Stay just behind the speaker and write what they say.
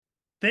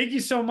Thank you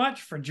so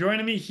much for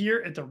joining me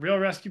here at the Real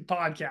Rescue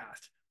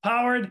Podcast,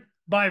 powered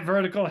by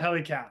Vertical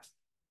Helicast.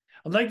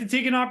 I'd like to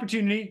take an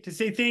opportunity to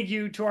say thank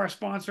you to our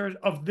sponsors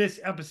of this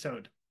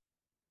episode,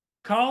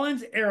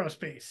 Collins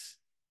Aerospace.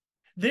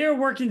 They are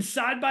working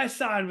side by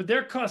side with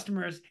their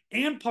customers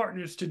and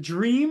partners to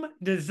dream,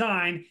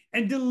 design,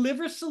 and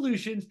deliver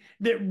solutions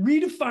that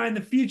redefine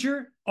the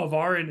future of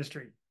our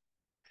industry.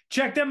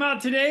 Check them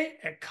out today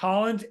at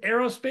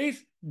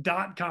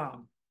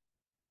collinsaerospace.com.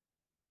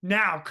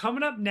 Now,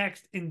 coming up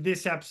next in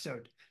this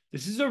episode,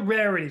 this is a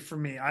rarity for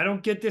me. I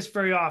don't get this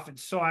very often,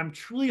 so I'm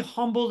truly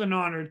humbled and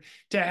honored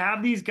to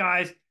have these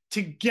guys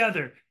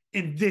together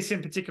in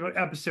particular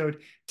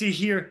episode to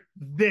hear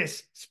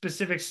this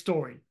specific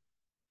story.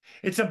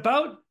 It's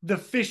about the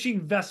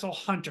fishing vessel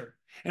Hunter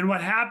and what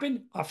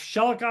happened off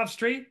Shelikof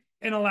Strait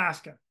in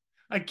Alaska.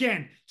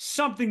 Again,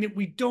 something that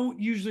we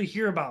don't usually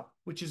hear about,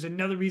 which is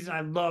another reason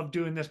I love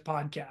doing this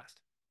podcast.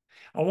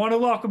 I want to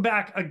welcome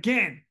back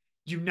again,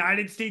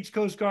 United States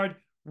Coast Guard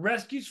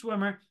rescue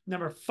swimmer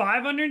number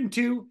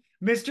 502,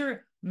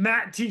 Mr.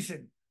 Matt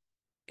Thiessen,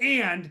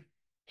 and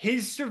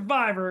his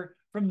survivor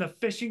from the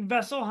fishing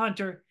vessel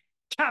Hunter,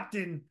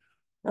 Captain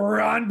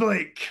Ron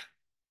Blake.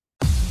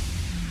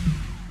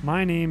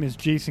 My name is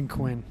Jason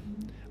Quinn.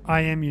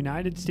 I am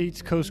United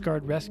States Coast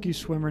Guard rescue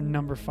swimmer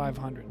number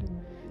 500.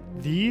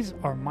 These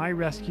are my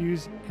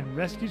rescues and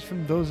rescues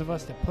from those of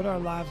us that put our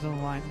lives on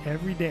the line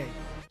every day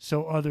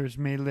so others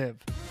may live.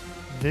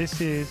 This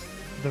is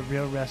the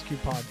Real Rescue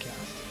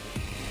Podcast.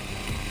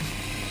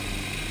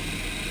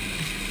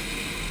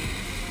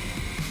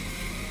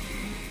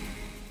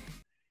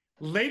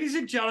 Ladies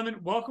and gentlemen,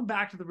 welcome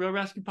back to the Real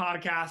Rescue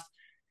Podcast.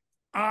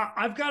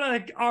 I've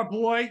got our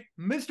boy,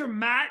 Mr.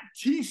 Matt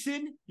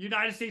Thiessen,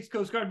 United States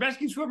Coast Guard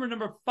rescue swimmer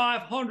number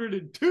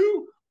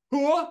 502.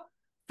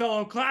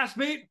 Fellow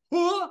classmate.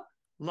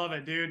 Love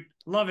it, dude.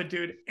 Love it,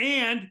 dude.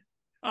 And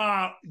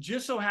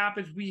just so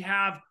happens we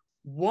have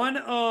one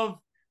of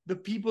the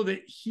people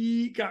that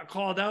he got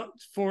called out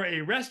for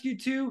a rescue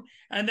to,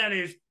 and that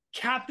is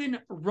Captain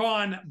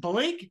Ron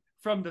Blake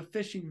from the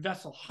fishing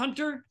vessel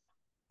Hunter.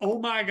 Oh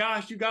my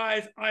gosh, you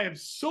guys, I am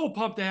so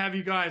pumped to have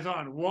you guys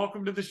on.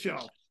 Welcome to the show.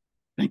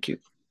 Thank you.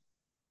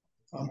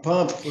 I'm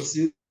pumped. Let's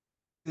do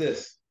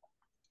this.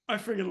 I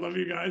freaking love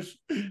you guys.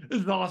 This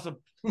is awesome.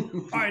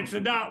 All right, so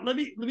now let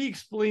me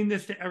explain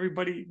this to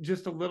everybody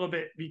just a little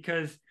bit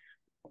because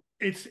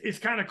it's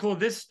kind of cool.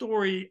 This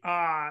story,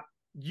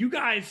 you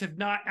guys have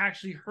not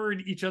actually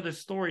heard each other's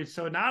stories.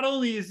 So not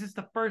only is this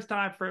the first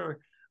time for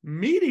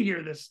me to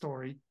hear this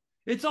story,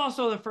 it's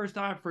also the first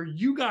time for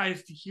you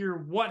guys to hear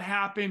what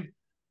happened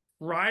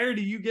prior to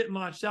you getting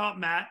launched out,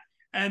 Matt.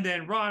 And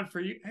then Ron,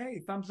 for you, hey,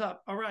 thumbs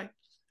up. All right.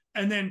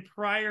 And then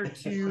prior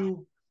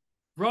to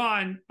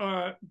Ron,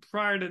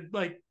 prior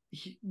to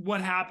what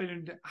happened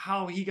and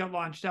how he got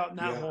launched out in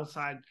that whole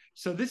side.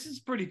 So this is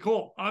pretty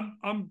cool.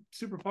 I'm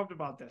super pumped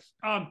about this.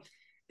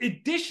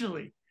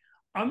 Additionally,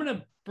 I'm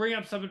gonna bring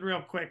up something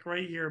real quick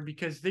right here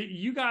because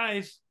you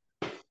guys,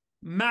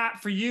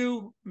 Matt, for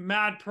you,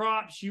 mad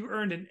props. You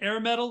earned an air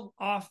medal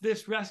off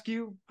this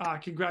rescue.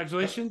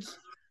 Congratulations.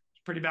 It's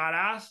pretty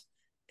badass.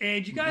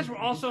 And you guys were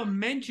also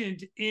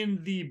mentioned in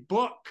the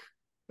book.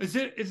 Is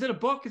it a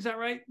book? Is that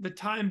right? The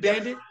Time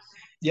Bandit?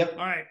 Yep.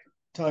 All right.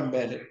 Time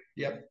Bandit.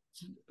 Yep.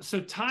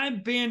 So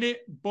Time Bandit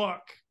book.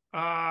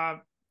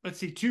 Let's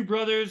see. Two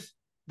brothers,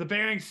 the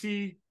Bering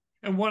Sea,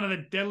 and one of the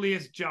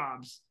deadliest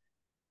jobs.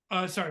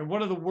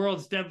 One of the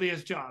world's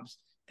deadliest jobs.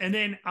 And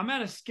then I'm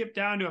going to skip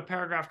down to a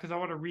paragraph because I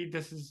want to read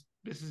this.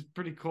 This is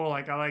pretty cool.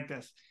 I like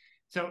this.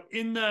 So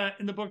in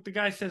the book, the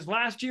guy says,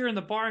 last year in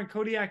the bar in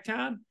Kodiak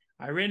Town,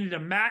 I ran into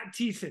Matt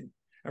Thiessen,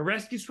 a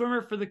rescue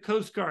swimmer for the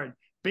Coast Guard,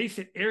 based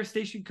at Air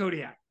Station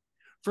Kodiak.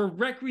 For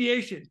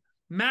recreation,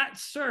 Matt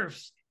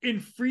surfs in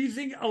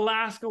freezing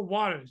Alaska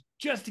waters,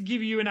 just to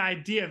give you an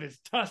idea of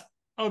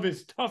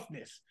his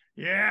toughness.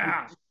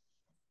 Yeah.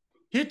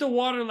 Hit the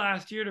water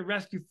last year to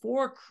rescue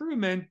 4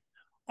 crewmen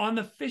on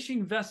the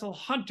fishing vessel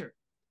Hunter.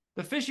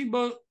 The fishing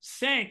boat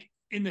sank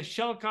in the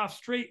Shelikof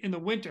Strait in the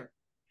winter.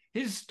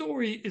 His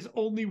story is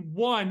only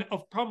one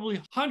of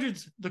probably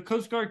hundreds the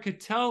Coast Guard could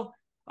tell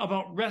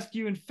about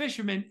rescuing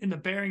fishermen in the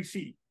Bering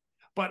Sea.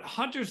 But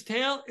Hunter's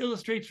tale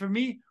illustrates for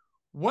me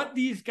what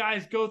these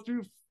guys go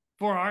through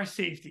for our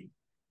safety.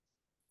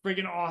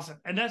 Friggin' awesome.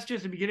 And that's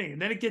just the beginning.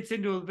 And then it gets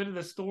into a bit of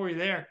the story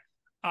there.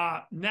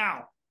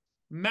 Now,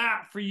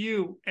 Matt, for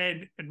you,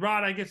 and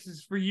Ron, I guess this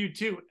is for you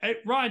too. Hey,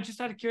 Ron,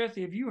 just out of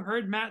curiosity, have you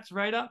heard Matt's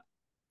write-up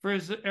for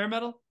his air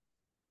medal?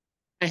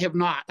 I have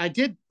not. I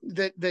did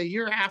the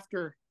year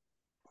after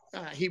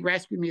he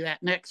rescued me,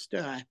 that next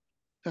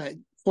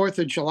 4th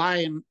of July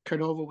in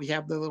Cordova, we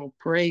have the little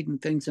parade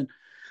and things. And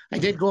I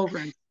did go over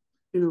and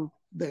to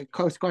the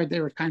Coast Guard.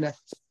 They were kind of,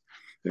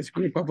 this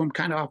group of them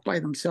kind of off by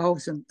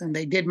themselves. And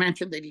they did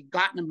mention that he'd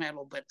gotten a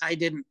medal, but I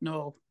didn't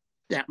know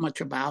that much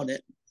about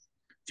it.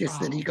 Just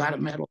that he got a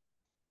medal.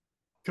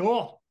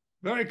 Cool.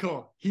 Very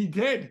cool. He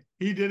did.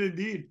 He did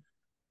indeed.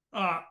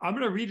 I'm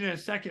going to read in a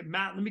second.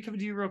 Matt, let me come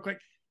to you real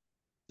quick.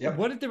 Yep.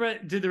 What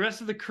did the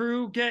rest of the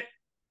crew get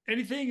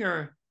anything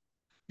or?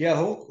 Yeah,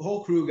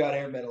 whole crew got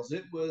air medals.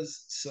 It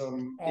was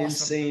some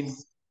Awesome.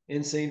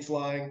 insane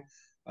flying.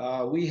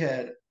 We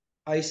had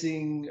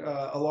icing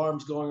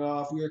alarms going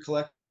off. We were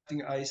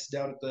collecting ice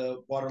down at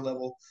the water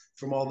level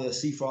from all the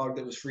sea fog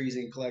that was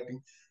freezing and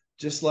collecting,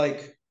 just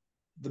like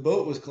the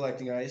boat was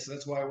collecting ice.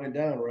 That's why it went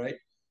down, right?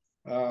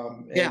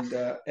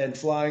 Yeah. And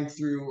flying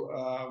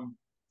through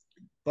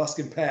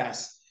Buskin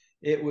Pass,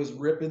 it was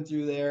ripping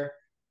through there.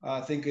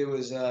 I think it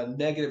was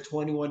negative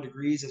 21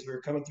 degrees as we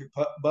were coming through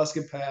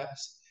Buskin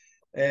Pass,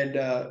 and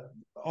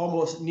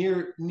almost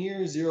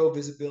near zero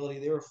visibility.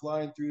 They were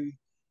flying through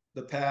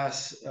the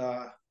pass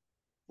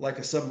like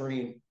a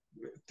submarine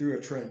through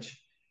a trench.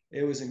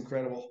 It was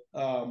incredible.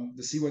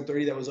 The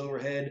C-130 that was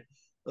overhead,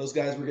 those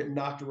guys were getting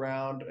knocked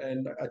around,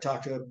 and I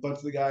talked to a bunch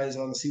of the guys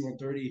on the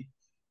C-130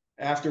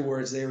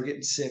 afterwards. They were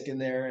getting sick in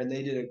there, and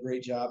they did a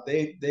great job.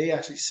 They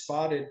actually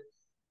spotted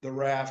the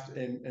raft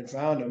and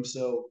found them.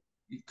 So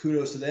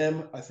kudos to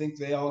them. I think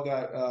they all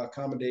got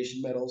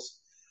commendation medals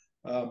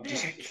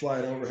just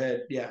flying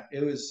overhead. Yeah,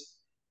 it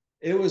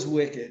was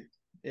wicked.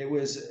 It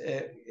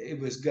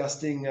was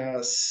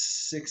gusting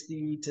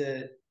 60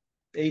 to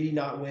 80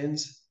 knot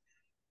winds,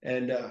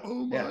 and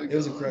Oh yeah, my it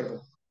was God.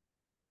 incredible.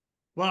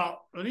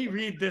 Well, let me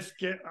read this.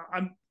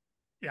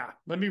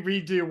 Let me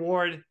read the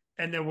award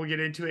and then we'll get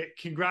into it.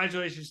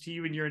 Congratulations to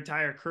you and your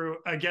entire crew.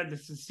 Again,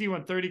 this is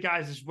C-130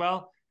 guys as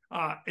well.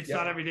 It's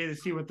not every day the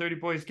C-130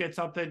 boys get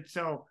something,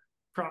 so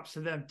props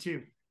to them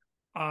too.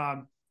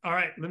 All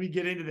right, let me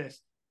get into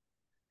this.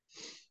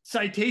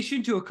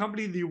 Citation to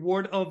accompany the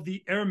award of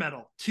the Air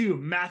Medal to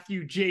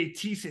Matthew J.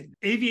 Thiessen,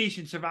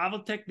 Aviation Survival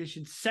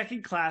Technician,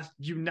 2nd Class,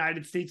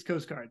 United States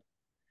Coast Guard.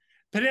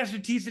 Petty-Officer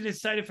Thiessen is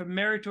cited for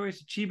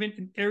meritorious achievement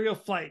in aerial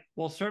flight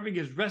while serving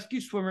as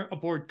rescue swimmer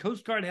aboard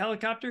Coast Guard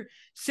helicopter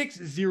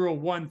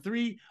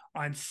 6013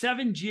 on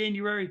 7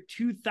 January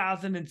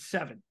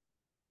 2007.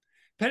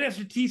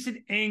 Petty-Officer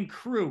Thiessen and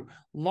crew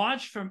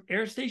launched from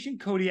Air Station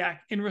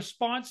Kodiak in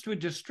response to a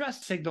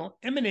distress signal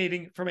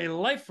emanating from a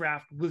life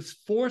raft with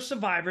 4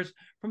 survivors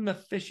from the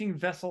fishing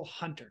vessel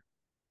Hunter.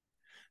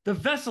 The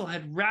vessel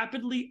had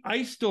rapidly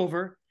iced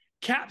over,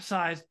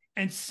 capsized,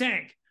 and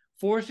sank,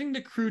 forcing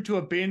the crew to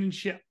abandon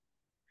ship.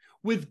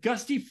 With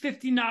gusty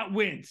 50-knot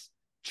winds,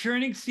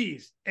 churning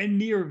seas, and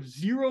near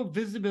zero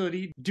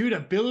visibility due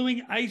to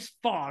billowing ice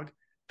fog,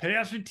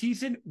 Petty-Officer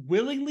Thiessen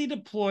willingly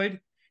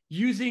deployed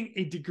using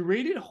a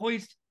degraded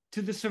hoist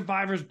to the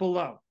survivors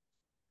below.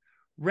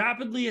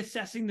 Rapidly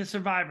assessing the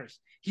survivors,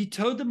 he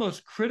towed the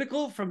most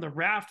critical from the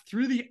raft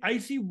through the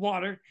icy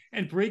water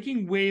and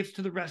breaking waves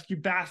to the rescue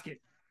basket.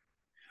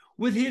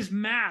 With his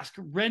mask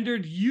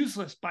rendered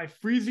useless by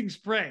freezing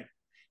spray,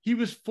 he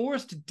was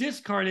forced to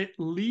discard it,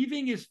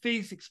 leaving his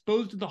face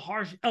exposed to the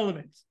harsh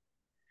elements.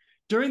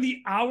 During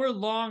the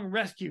hour-long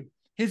rescue,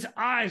 his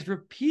eyes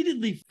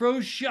repeatedly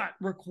froze shut,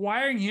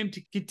 requiring him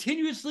to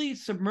continuously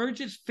submerge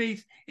his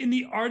face in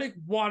the Arctic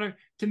water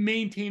to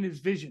maintain his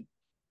vision.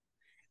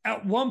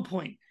 At one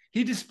point,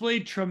 he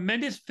displayed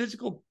tremendous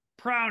physical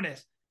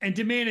prowess and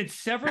demanded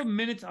several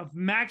minutes of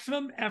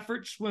maximum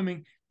effort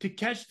swimming to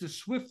catch the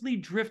swiftly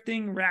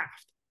drifting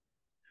raft.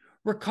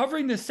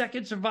 Recovering the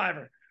second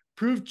survivor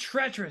proved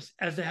treacherous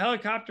as the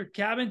helicopter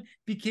cabin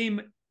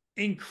became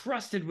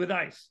encrusted with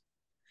ice.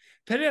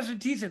 Petty-Officer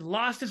Thiessen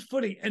lost his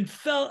footing and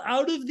fell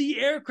out of the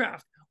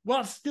aircraft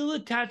while still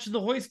attached to the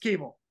hoist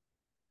cable.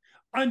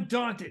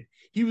 Undaunted,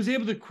 he was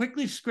able to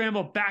quickly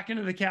scramble back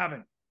into the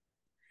cabin.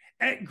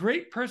 At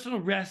great personal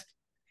risk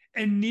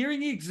and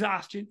nearing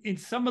exhaustion in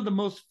some of the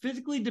most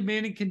physically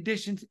demanding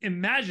conditions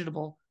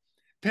imaginable,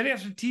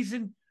 Petty-Officer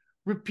Thiessen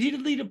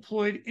repeatedly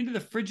deployed into the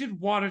frigid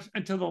waters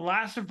until the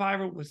last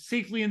survivor was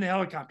safely in the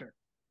helicopter.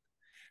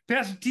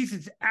 Pastor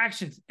Thiessen's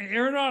actions and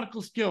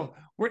aeronautical skill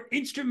were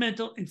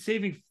instrumental in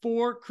saving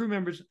 4 crew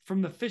members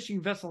from the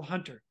fishing vessel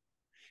Hunter.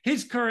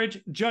 His courage,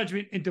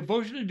 judgment, and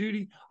devotion to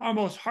duty are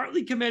most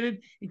heartily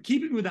commended in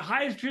keeping with the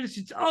highest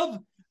traditions of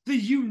the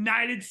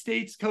United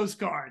States Coast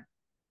Guard.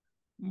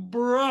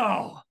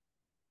 Bro.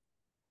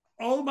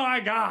 Oh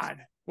my God.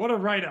 What a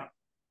write-up.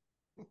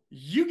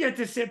 You get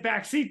to sit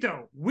back seat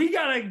though. We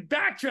gotta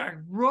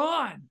backtrack.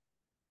 Run.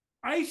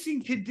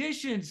 Icing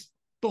conditions.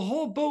 The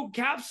whole boat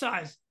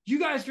capsized. You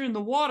guys are in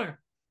the water.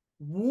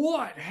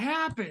 What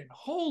happened?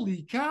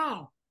 Holy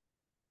cow.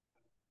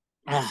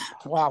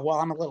 Wow. Well,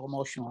 I'm a little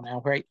emotional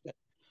now, right? But,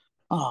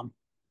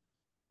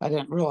 I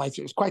didn't realize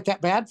it was quite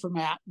that bad for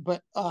Matt,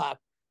 but I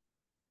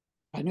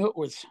knew it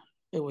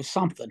was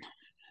something.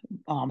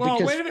 Well,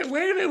 because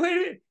wait a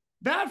minute.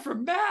 Bad for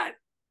Matt.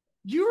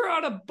 You were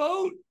on a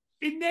boat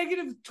in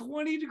negative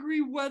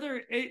 20-degree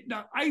weather,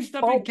 iced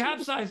up and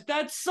capsized.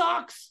 That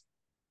sucks.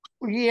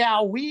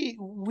 Yeah, we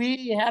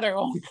had our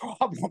own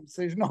problems.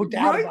 There's no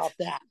doubt about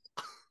that.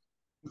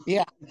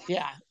 Yeah.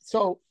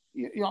 So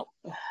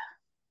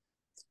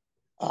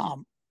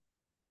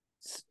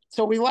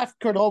so we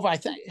left Cordova. I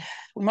think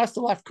we must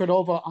have left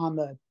Cordova on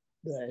the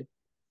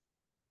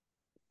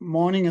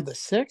morning of the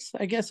 6th.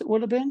 I guess it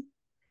would have been.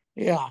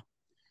 Yeah.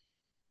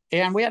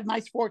 And we had a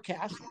nice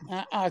forecast.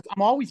 I'm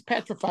always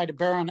petrified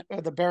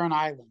of the Barren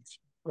Islands,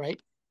 right?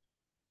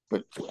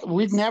 but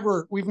we've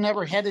never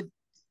headed.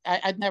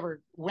 I'd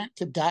never went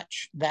to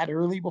Dutch that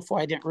early before.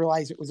 I didn't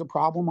realize it was a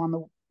problem on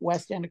the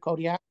west end of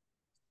Kodiak.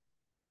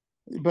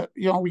 But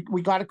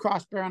we got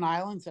across Barren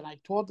Islands, and I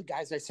told the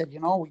guys, I said,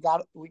 we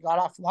got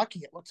off lucky.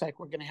 It looks like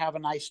we're going to have a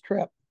nice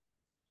trip.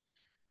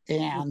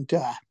 And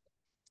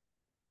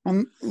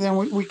then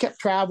we kept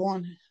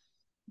traveling.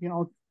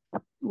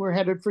 We're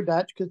headed for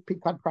Dutch because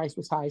peacock price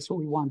was high, so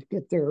we wanted to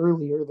get there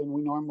earlier than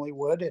we normally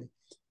would.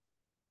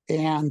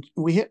 And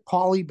we hit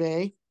Polly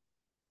Bay,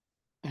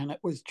 and it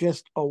was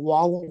just a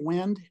wall of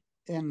wind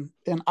and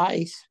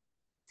ice.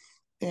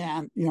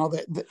 And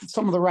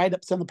some of the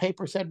write-ups in the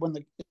paper said when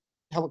the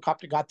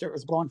helicopter got there, it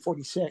was blowing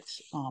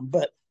 46.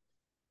 But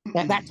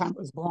at that time, it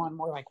was blowing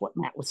more like what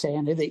Matt was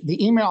saying.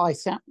 The email I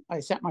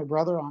sent my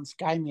brother on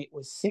SkyMate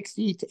was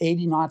 60 to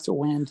 80 knots of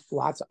wind,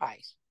 lots of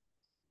ice.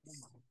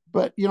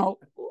 But our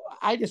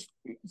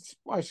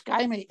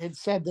SkyMate had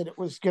said that it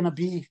was going to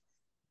be,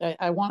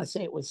 I want to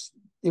say it was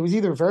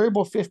either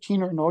variable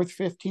 15 or north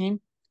 15.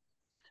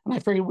 And I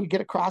figured we'd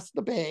get across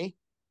the bay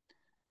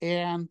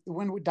and the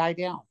wind would die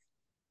down,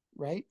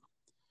 right?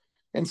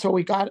 And so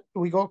we go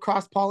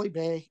across Polly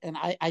Bay, and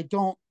I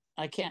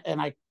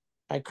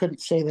couldn't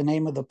say the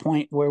name of the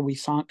point where we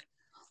sunk,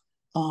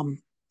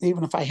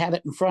 even if I had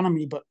it in front of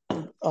me, but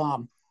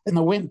and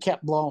the wind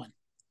kept blowing.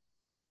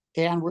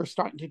 And we're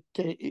starting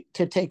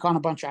to take on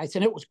a bunch of ice,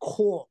 and it was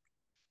cold,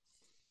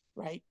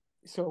 right?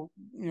 So,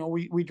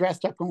 we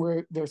dressed up,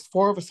 and there's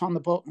 4 of us on the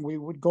boat, and we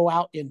would go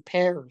out in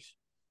pairs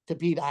to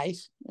beat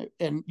ice,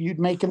 and you'd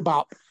make it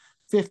about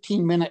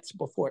 15 minutes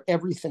before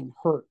everything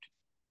hurt.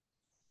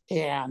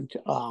 And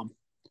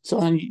so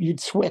then you'd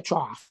switch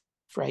off,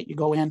 right? You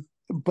go in,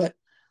 but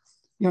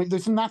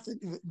there's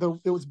nothing.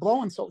 It was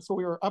blowing, so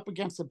we were up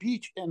against the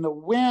beach, and the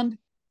wind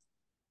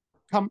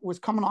was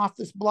coming off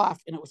this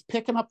bluff, and it was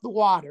picking up the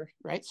water,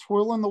 right?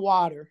 Swirling the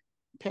water,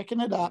 picking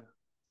it up,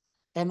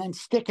 and then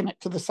sticking it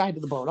to the side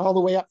of the boat, all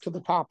the way up to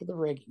the top of the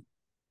rigging.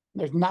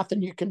 There's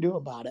nothing you can do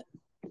about it.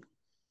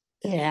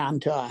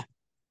 And I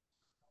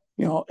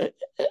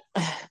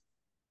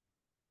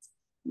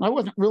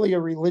wasn't really a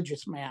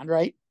religious man,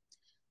 right?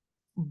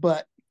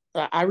 But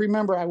I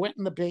remember I went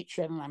in the bait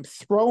shed, and I'm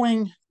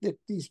throwing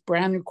these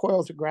brand new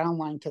coils of ground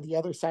line to the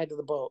other side of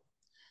the boat,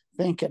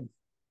 thinking,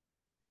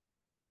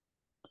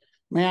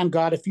 man,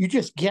 God, if you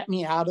just get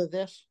me out of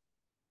this,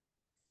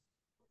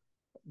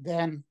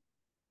 then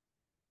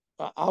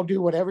I'll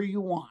do whatever you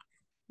want.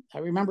 I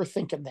remember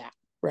thinking that,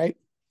 right?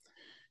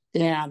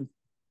 And,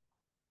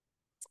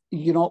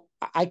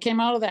 I came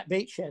out of that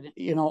bait shed,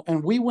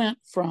 and we went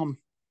from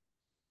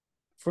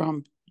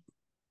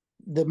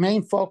the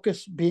main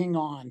focus being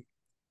on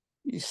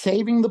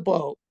saving the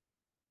boat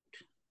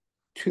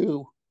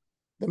to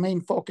the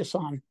main focus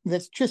on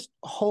that's just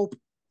hope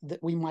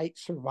that we might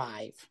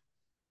survive.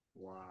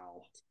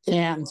 Wow.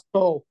 And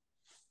so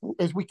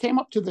as we came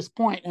up to this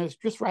point, and it was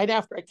just right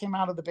after I came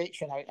out of the bait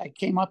shed, I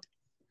came up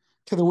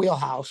to the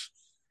wheelhouse,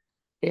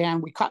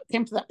 and we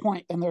came to that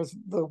point, and there's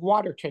the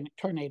water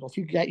tornadoes.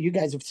 You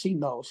guys have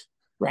seen those,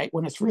 right?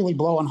 When it's really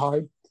blowing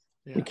hard.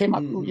 Yeah. We came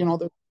up,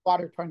 the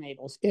water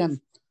tornadoes. And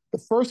the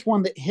first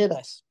one that hit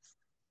us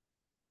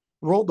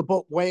rolled the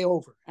boat way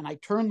over, and I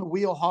turned the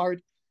wheel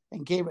hard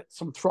and gave it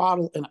some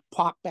throttle, and it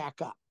popped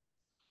back up.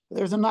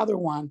 There's another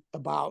one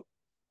about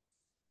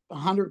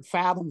 100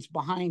 fathoms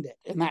behind it,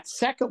 and that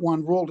second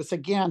one rolled us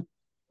again,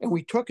 and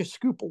we took a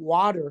scoop of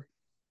water.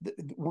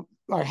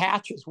 Our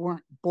hatches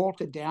weren't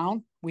bolted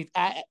down. We'd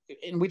had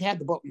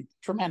the boat in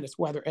tremendous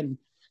weather and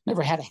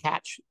never had a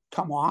hatch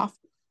come off,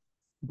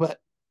 but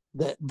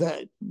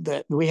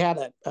we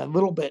had a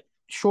little bit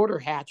shorter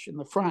hatch in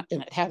the front,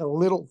 and it had a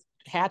little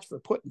hatch for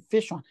putting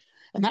fish on,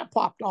 and that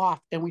popped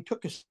off, and we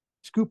took a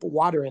scoop of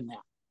water in there,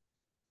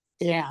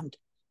 and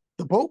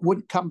the boat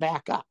wouldn't come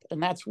back up.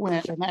 And that's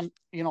when, and then,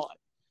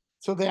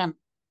 so then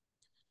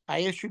I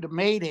issued a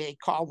Mayday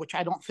call, which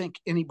I don't think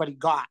anybody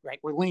got, right?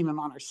 We're leaning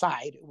on our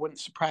side. It wouldn't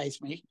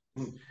surprise me.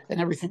 And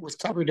everything was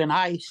covered in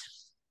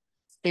ice.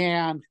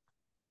 And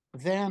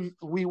then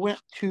we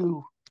went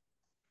to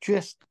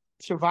just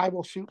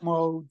survival suit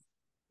mode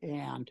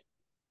and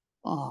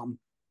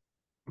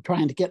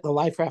trying to get the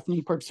life raft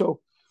knee perk.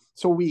 So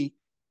we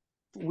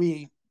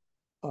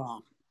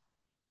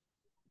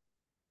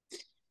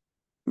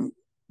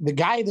the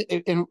guy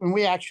that, and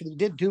we actually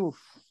did do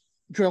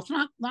drills,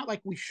 not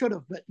like we should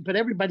have, but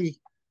everybody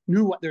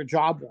knew what their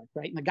job was,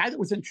 right? And the guy that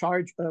was in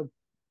charge of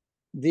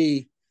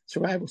the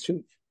survival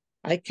suit,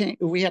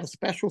 we had a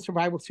special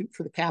survival suit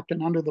for the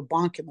captain under the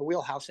bunk in the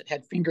wheelhouse. It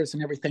had fingers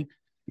and everything.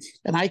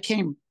 And I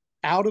came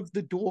out of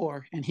the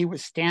door, and he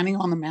was standing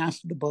on the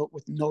mast of the boat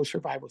with no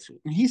survival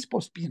suit. And he's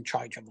supposed to be in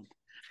charge of them.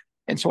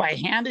 And so I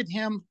handed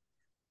him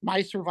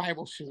my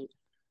survival suit.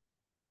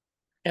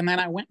 And then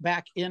I went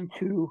back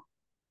into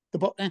the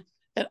boat. And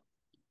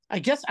I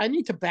guess I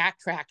need to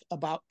backtrack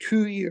about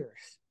 2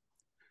 years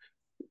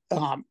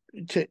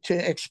to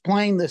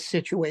explain this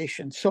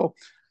situation. So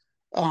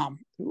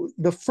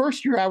the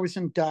first year I was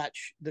in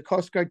Dutch, the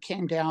Coast Guard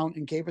came down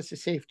and gave us a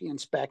safety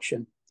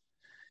inspection.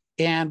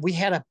 And we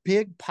had a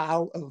big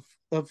pile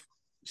of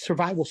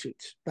survival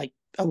suits, like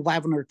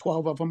 11 or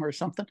 12 of them or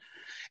something.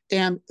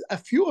 And a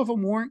few of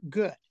them weren't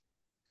good.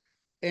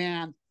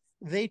 And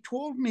they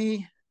told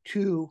me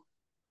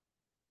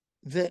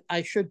that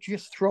I should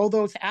just throw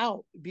those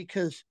out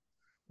because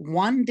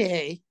one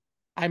day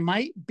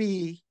my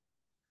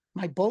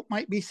boat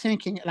might be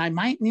sinking and I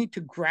might need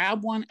to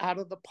grab one out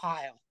of the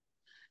pile.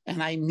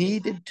 And I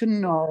needed to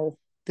know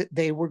that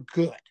they were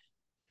good.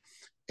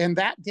 And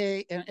that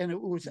day, and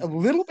it was a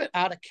little bit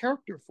out of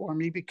character for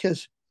me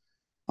because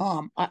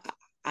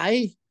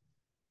I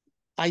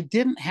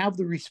didn't have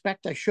the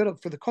respect I should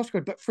have for the Coast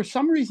Guard. But for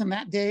some reason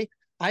that day,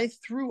 I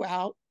threw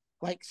out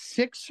like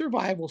 6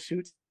 survival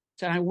suits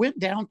and I went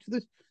down to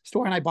the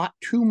store and I bought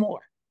 2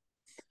 more.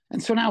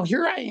 And so now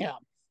here I am.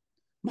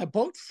 My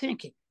boat's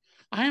sinking.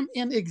 I am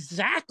in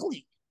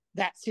exactly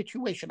that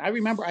situation. I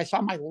remember I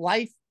saw my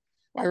life,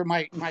 or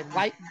my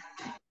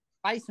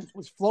license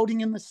was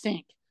floating in the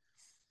sink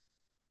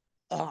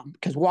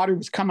because water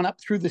was coming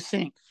up through the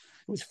sink.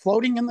 It was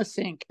floating in the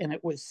sink and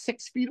it was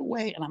 6 feet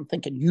away. And I'm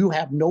thinking, you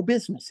have no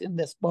business in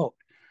this boat.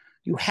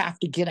 You have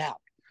to get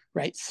out,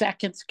 right?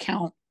 Seconds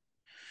count.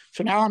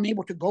 So now I'm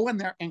able to go in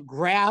there and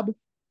grab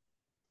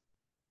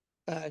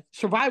a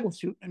survival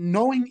suit,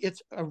 knowing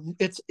it's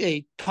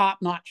a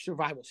top-notch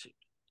survival suit,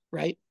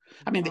 right?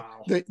 I mean,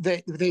 wow.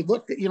 They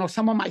looked at,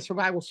 some of my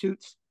survival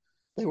suits,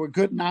 they were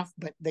good enough,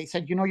 but they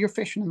said, you're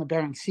fishing in the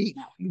Bering Sea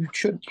now. You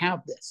shouldn't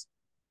have this,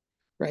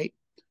 right?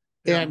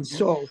 Yeah. And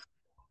so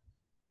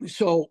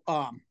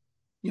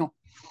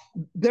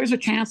there's a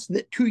chance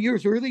that 2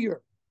 years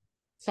earlier,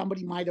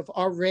 somebody might have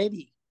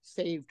already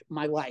saved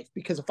my life,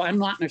 because if I'm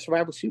not in a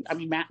survival suit, I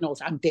mean, Matt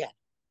knows I'm dead.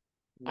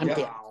 I'm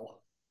dead.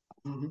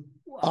 Mm-hmm.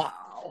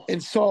 Wow.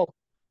 And so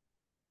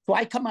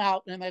I come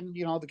out, and then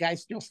the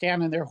guy's still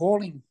standing there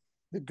holding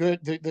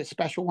the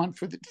special one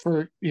for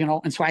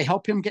and so I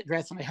help him get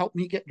dressed and I help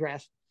me get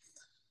dressed,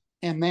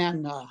 and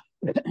then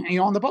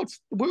on the boats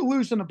we're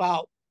losing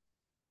about,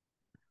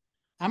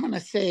 I'm gonna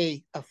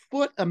say, a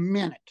foot a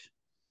minute.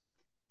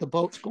 The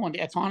boat's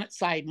it's on its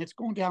side and it's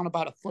going down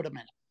about a foot a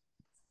minute.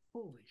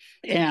 Holy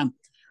shit. And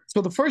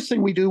so the first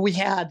thing we do, we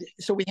had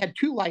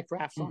 2 life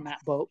rafts on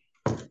that boat.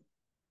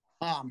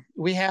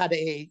 We had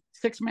a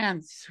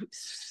 6-man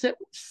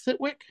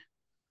Sitwick,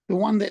 the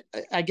one that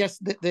I guess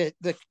the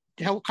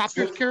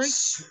helicopters carry.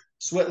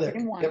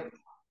 Switlick. Yep.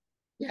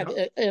 Yeah,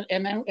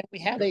 and then we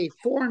had a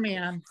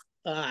 4-man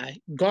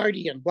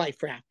Guardian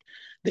life raft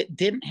that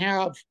didn't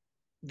have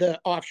the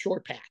offshore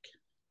pack,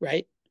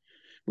 right?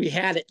 We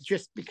had it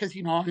just because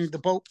the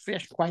boat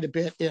fished quite a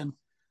bit, and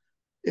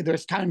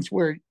there's times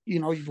where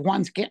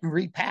one's getting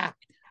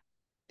repacked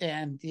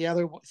and the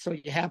other, so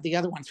you have the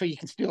other one so you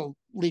can still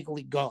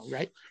legally go,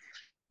 right?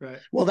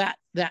 Well, that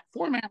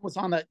 4-man was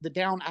on the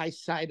down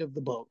ice side of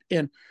the boat,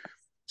 and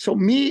so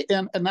me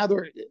and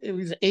it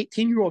was an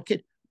 18-year-old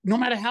kid, no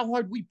matter how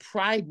hard we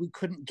tried, we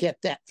couldn't get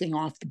that thing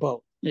off the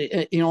boat.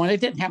 And it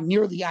didn't have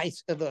near the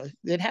ice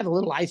it had a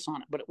little ice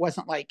on it, but it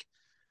wasn't like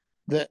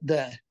there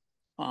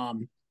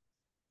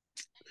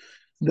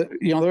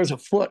was a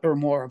foot or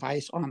more of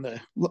ice on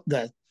the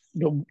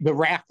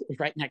raft that was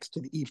right next to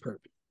the EPIRB,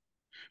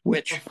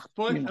 which a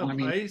foot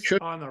of ice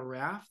on the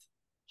raft.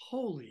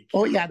 Holy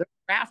cow. Oh yeah, the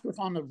raft was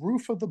on the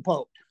roof of the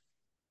boat.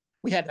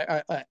 We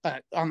had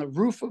on the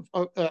roof of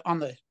on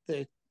the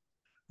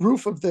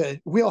roof of the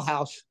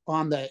wheelhouse.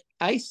 On the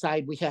ice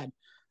side, we had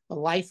the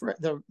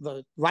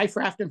life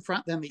raft in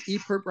front, then the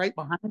EPIRB right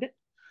behind it.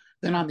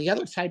 Then on the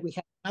other side, we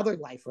had another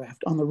life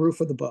raft on the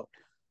roof of the boat.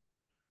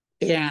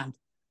 And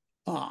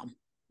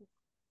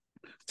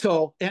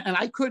so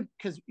I couldn't,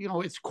 because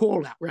it's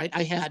cold out, right?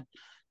 I had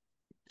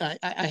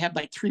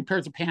like 3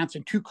 pairs of pants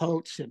and 2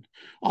 coats and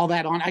all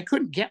that on. I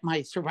couldn't get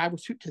my survival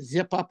suit to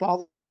zip up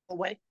all the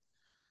way.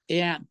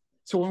 And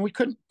so when we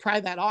couldn't pry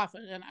that off,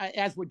 and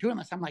as we're doing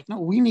this, I'm like, no,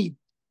 we need,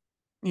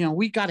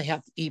 we got to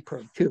have the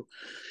EPIRB too.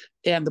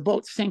 And the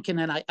boat's sinking,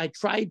 and I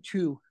tried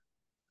to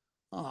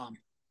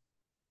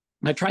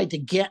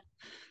get,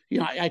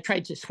 I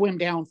tried to swim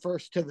down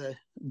first to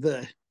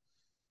the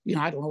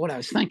I don't know what I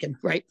was thinking,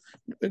 right?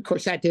 Of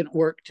course, that didn't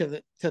work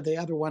to the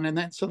other one. And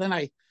then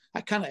I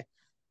kind of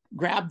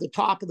grabbed the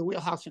top of the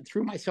wheelhouse and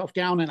threw myself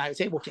down, and I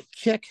was able to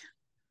kick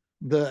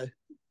that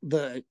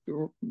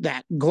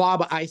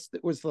glob of ice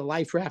that was the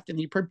life raft in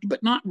the EPIRB,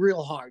 but not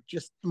real hard,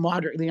 just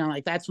moderately. I'm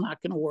like, that's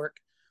not going to work.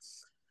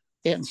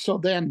 And so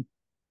then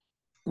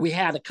we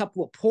had a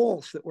couple of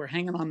poles that were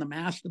hanging on the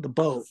mast of the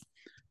boat,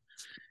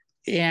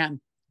 and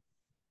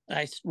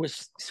I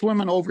was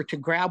swimming over to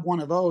grab one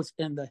of those,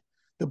 and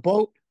the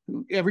boat,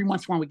 every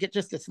once in a while we get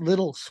just this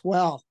little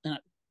swell, and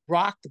it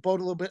rocked the boat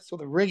a little bit, so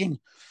the rigging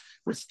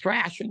was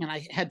thrashing, and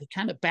I had to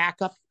kind of back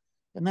up,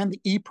 and then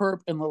the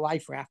EPIRB and the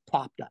life raft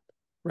popped up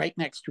right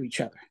next to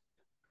each other.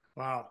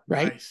 Wow.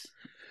 Right. Nice.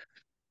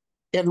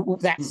 And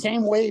that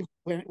same wave,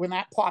 when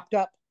that popped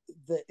up,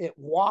 it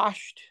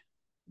washed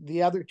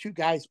the other 2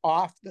 guys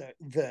off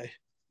the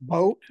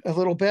boat a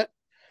little bit,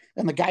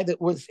 and the guy that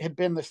had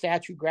been the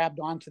statue grabbed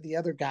onto the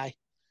other guy,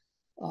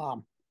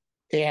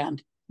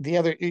 and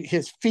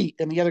his feet,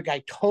 and the other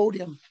guy towed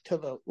him to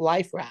the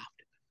life raft.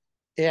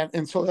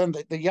 And so then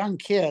the young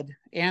kid,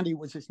 Andy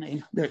was his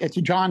name. It's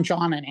John,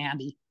 and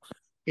Andy.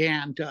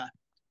 And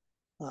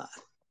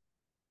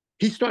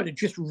he started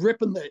just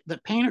ripping the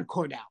painter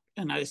cord out.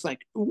 And I was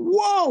like,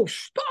 whoa,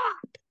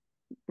 stop.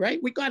 Right?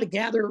 We got to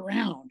gather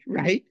around,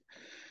 right?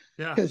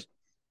 Yeah. Because,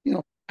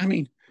 I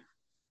mean,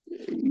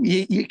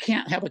 you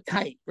can't have a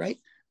kite, right?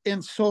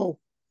 And so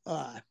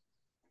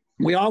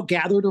we all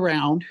gathered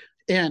around,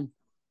 and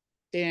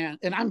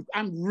I'm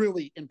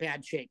really in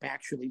bad shape,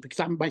 actually, because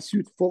my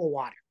suit's full of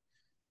water.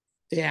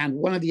 And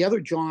one of the other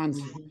Johns,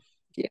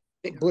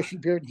 big bushy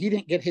beard, he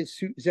didn't get his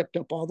suit zipped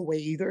up all the way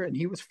either, and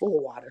he was full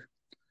of water.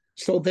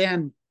 So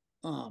then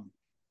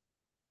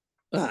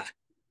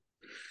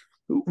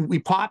we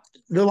popped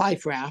the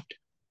life raft,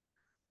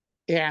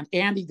 and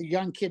Andy, the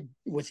young kid,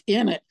 was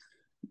in it,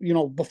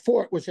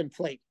 before it was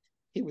inflated.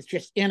 He was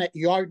just in it,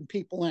 yarding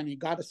people in. He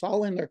got us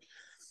all in there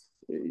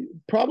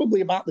probably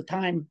about the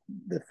time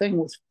the thing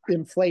was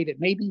inflated,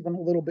 maybe even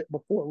a little bit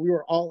before. We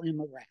were all in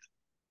the raft.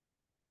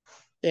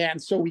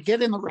 And so we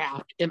get in the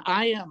raft, and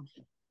I am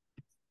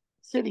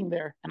sitting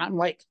there, and I'm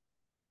like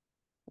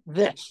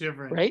this,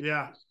 shivering. right?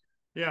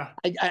 Yeah.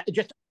 I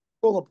just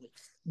probably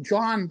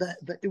John,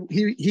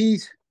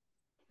 he's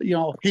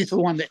he's the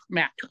one that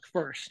Matt took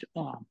first.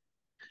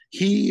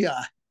 He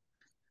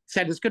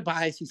said his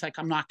goodbyes. He's like,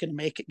 I'm not going to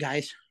make it,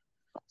 guys.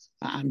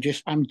 I'm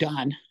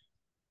done.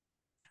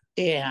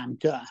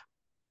 And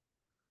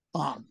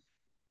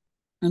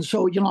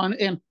so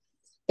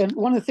and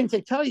one of the things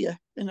they tell you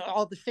in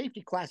all the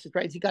safety classes,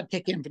 right, is you got to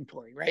take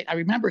inventory, right? I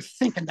remember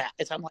thinking that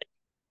as I'm like,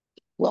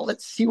 well,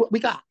 let's see what we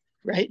got,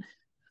 right?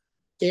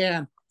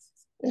 And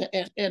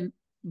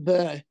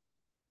the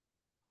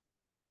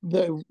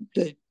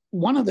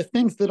one of the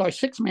things that our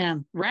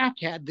 6-man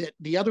raft had that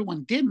the other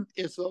one didn't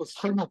is those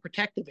thermal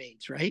protective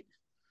aids, right?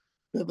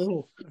 The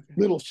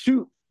little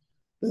suit,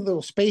 the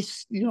little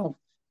space,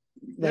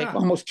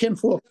 almost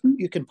 10-foot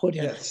you can put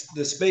in. Yes,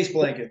 the space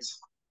blankets.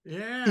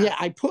 Yeah.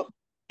 I put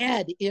my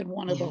head in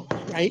one of those,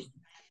 right?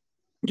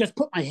 Just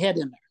put my head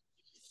in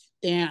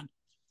there. And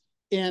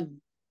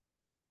in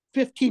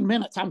 15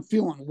 minutes, I'm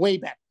feeling way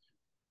better.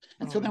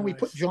 And so then we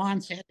put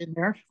John's head in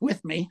there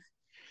with me.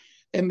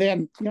 And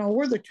then,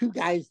 we're the two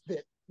guys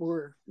that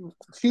were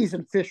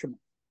seasoned fishermen.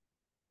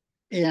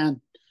 And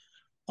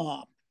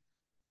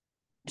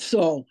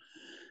so,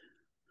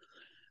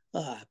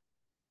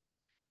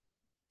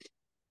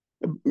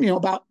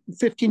 about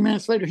 15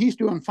 minutes later, he's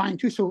doing fine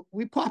too. So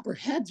we pop our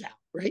heads out,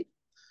 right?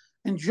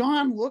 And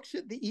John looks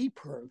at the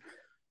EPIRB.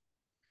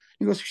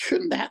 He goes,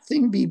 shouldn't that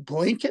thing be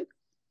blinking?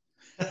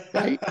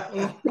 Right?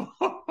 And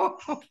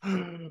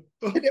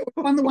it was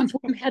one of the ones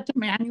where you had to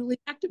manually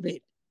activate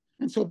it.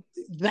 And so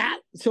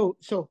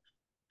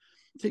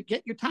to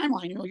get your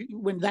timeline,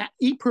 when that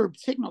EPIRB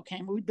signal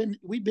came, we'd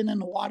been in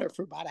the water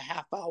for about a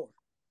half hour.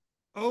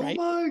 Oh, right?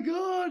 My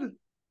God.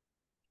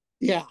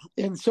 Yeah.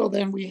 And so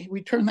then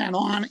we turned that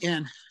on,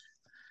 and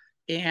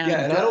and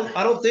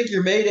I don't think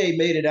your Mayday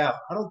made it out.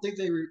 I don't think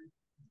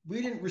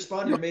we didn't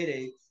respond to your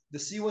Mayday. The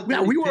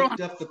C-130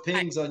 picked up the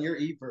pings on your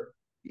EPIRB.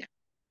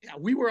 Yeah,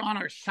 we were on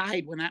our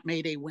side when that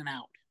Mayday went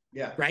out.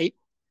 Yeah. Right?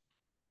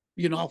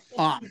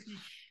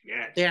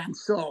 And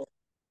so,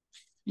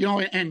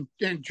 and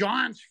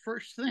John's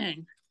first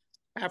thing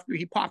after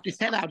he popped his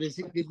head out is,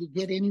 did you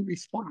get any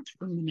response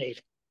from the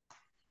Mayday?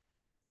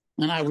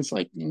 And I was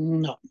like,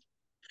 no.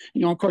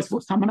 Of course,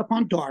 we're coming up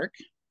on dark,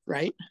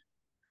 right?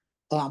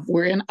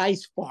 We're in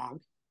ice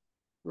fog.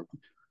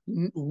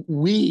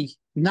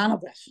 None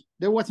of us,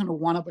 there wasn't a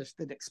one of us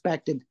that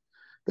expected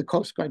the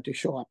Coast Guard to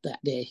show up that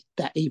day,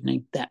 that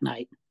evening, that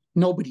night.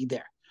 Nobody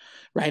there,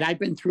 right? I've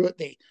been through it.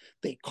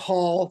 They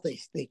call,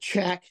 they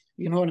check.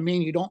 You know what I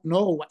mean? You don't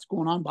know what's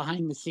going on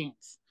behind the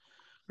scenes,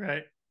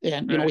 right?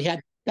 And we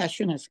had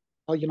discussion as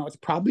it's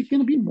probably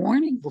going to be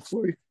morning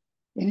before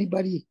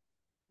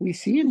we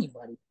see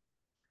anybody,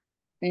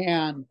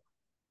 and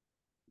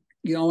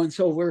and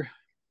so we're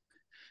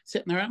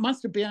sitting there. It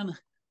must have been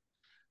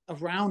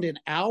around an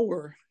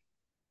hour.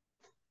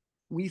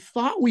 We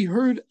thought we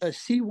heard a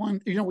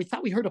C-1, we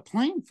thought we heard a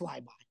plane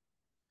fly by,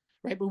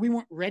 right? But we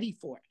weren't ready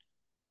for it.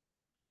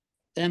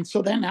 And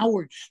so then now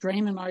we're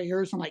straining our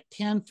ears, and like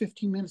 10,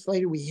 15 minutes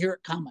later, we hear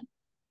it coming.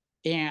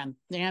 And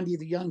Andy,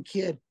 the young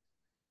kid,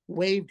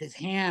 waved his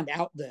hand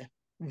out the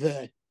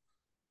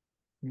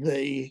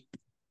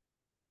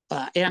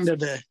end of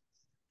the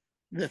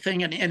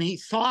thing, and he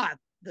saw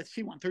the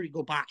C-130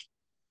 go by,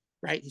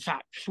 right? He saw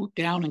it swoop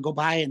down and go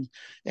by,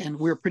 and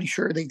we were pretty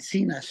sure they'd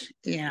seen us.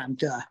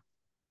 And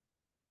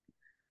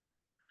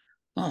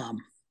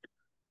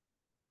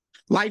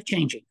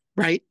life-changing,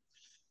 right?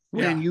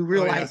 When you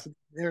realize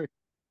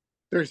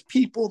there's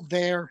people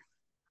there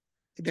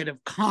that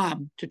have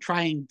come to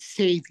try and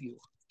save you,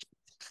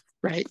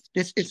 right?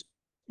 This is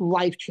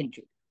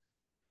life-changing.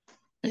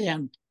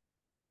 And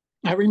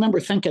I remember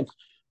thinking,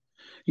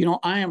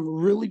 I am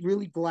really,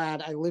 really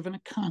glad I live in a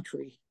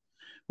country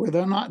where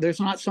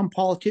there's not some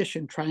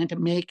politician trying to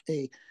make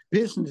a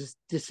business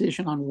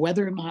decision on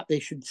whether or not they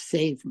should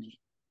save me,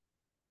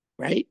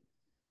 right?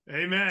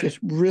 Amen. Just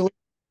really.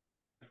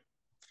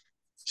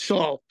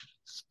 So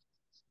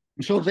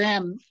So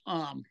then,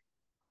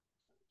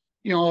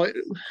 you know,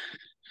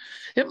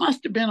 it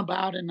must have been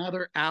about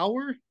another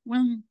hour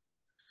when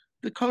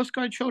the Coast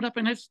Guard showed up,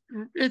 and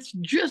it's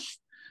just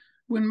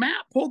when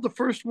Matt pulled the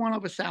first one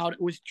of us out,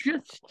 it was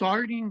just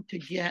starting to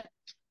get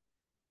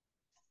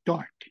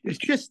dark. It's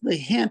just the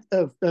hint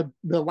of the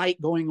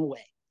light going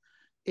away.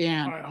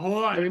 And all right,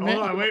 hold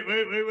on,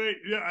 wait.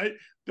 Yeah,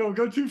 don't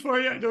go too far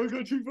yet. Don't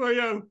go too far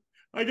yet.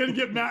 I got to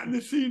get Matt in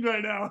the scene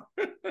right now.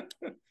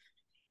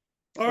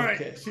 All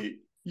right, Okay. see,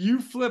 you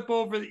flip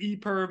over the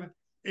EPIRB.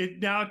 It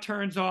now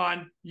turns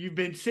on. You've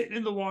been sitting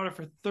in the water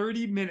for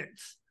 30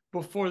 minutes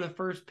before the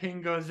first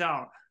ping goes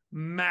out.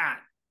 Matt,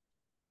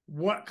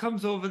 what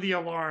comes over the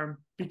alarm?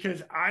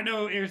 Because I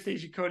know Air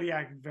Station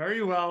Kodiak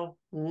very well.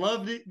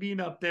 Loved it being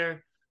up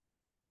there.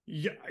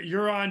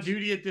 You're on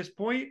duty at this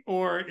point,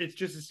 or it's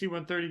just the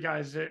C-130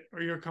 guys that,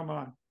 or you're coming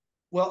on?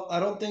 Well, I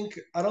don't think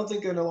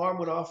an alarm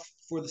went off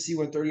for the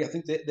C-130. I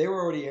think they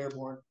were already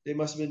airborne. They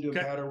must have been doing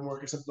pattern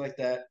work or something like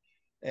that.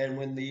 And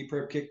when the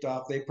EPIRB kicked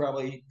off, they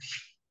probably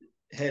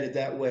headed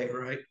that way,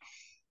 right?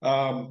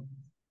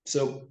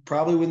 So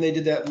probably when they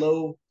did that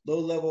low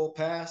level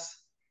pass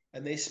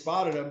and they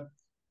spotted them,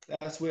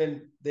 that's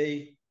when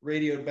they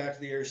radioed back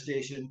to the air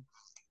station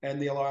and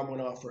the alarm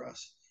went off for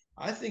us.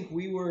 I think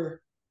we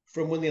were,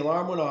 from when the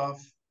alarm went off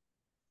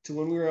to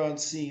when we were on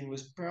scene,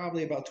 was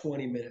probably about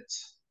 20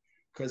 minutes,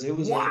 because it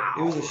was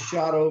a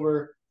shot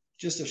over,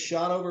 just a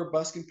shot over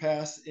Buskin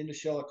Pass into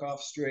Shelikof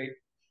Strait,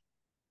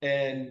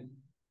 and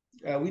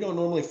we don't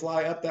normally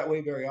fly up that way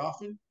very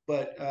often,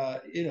 but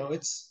you know,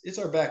 it's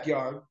our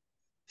backyard,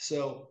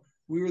 so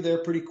we were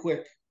there pretty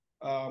quick,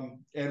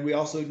 and we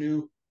also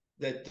knew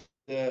that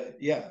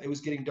it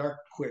was getting dark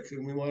quick,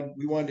 and we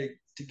wanted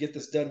to get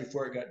this done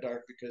before it got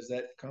dark, because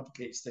that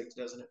complicates things,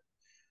 doesn't it?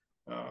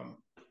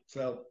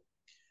 So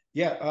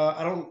yeah,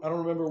 I don't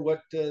remember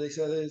what they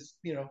said is,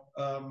 you know,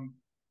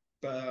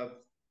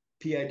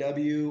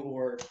 PIW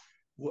or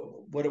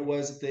what it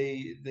was that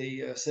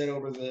they said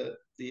over the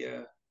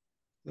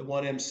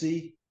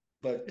 1MC,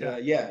 but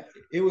yeah,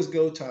 it was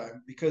go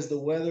time because the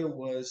weather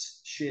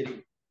was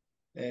shitty,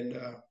 and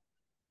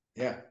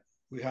yeah,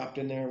 we hopped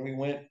in there and we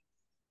went.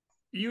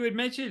 You had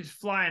mentioned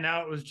flying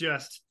out was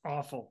just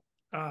awful.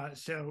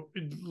 So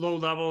low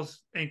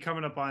levels and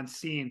coming up on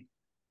scene.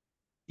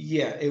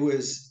 Yeah, it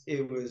was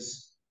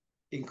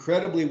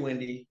incredibly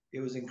windy. It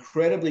was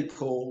incredibly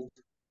cold.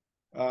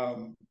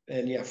 And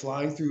yeah,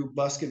 flying through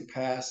Buskin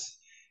Pass,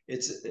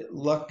 it's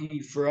lucky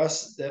for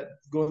us that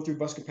going through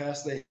Buskin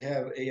Pass, they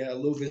have a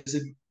low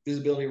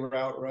visibility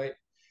route right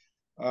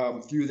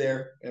through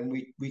there, and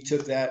we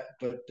took that,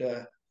 but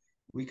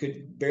we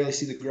could barely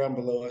see the ground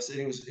below us, and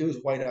it was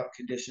whiteout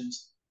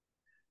conditions.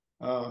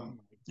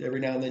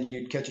 Every now and then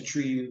you'd catch a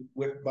tree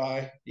whip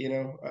by, you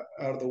know,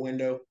 out of the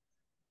window.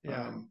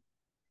 Yeah.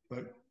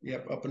 But yeah,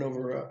 up and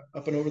over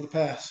the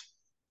pass.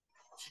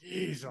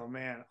 Jeez, oh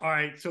man. All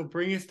right, so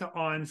bring us to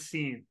on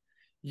scene.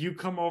 You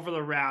come over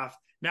the raft.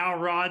 Now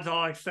Rod's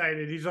all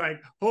excited. He's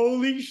like,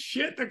 holy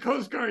shit, the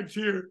Coast Guard's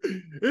here.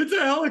 It's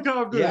a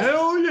helicopter. Yeah.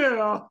 Hell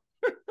yeah.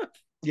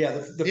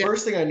 Yeah, the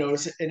first thing I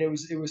noticed, and it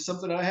was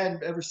something I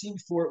hadn't ever seen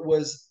before,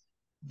 was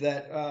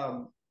that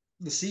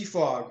the sea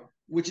fog,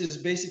 which is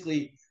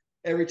basically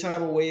every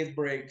time a wave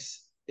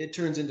breaks, it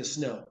turns into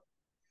snow.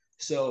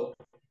 So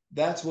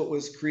that's what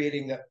was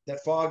creating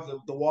that fog.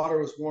 The water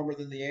was warmer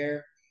than the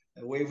air.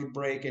 A wave would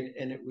break, and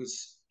it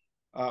was,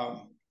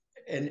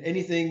 and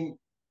anything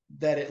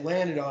that it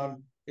landed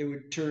on, it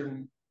would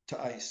turn to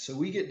ice. So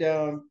we get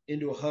down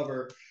into a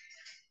hover,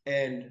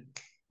 and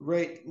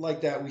right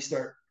like that, we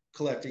start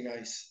collecting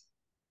ice.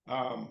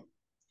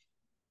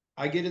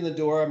 I get in the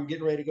door. I'm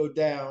getting ready to go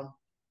down,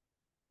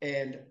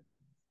 and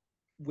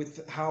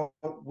with how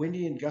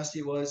windy and gusty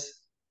it was,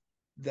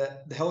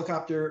 that the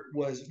helicopter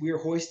we were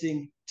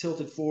hoisting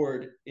tilted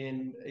forward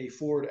in a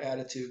forward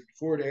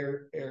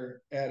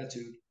air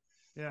attitude.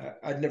 Yeah,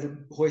 I'd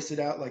never hoisted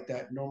out like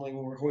that. Normally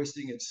when we're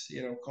hoisting, it's,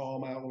 you know,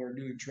 calm out when we're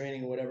doing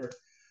training or whatever.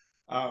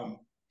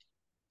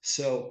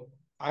 So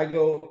I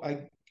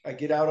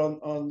get out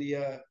on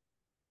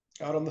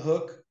the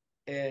hook,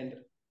 and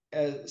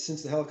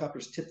since the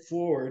helicopter's tipped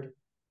forward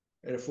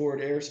at a forward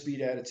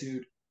airspeed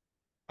attitude,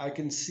 I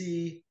can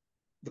see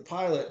the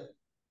pilot,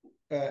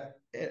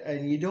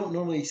 and you don't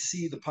normally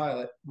see the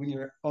pilot when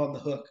you're on the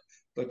hook,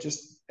 but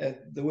just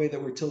at the way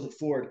that we're tilted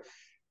forward.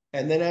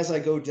 And then as I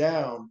go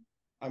down,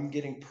 I'm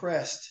getting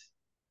pressed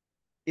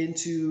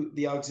into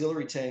the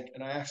auxiliary tank,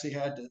 and I actually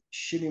had to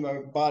shimmy my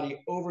body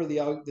over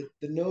the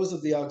nose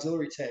of the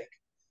auxiliary tank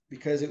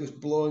because it was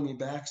blowing me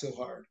back so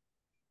hard.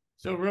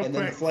 So real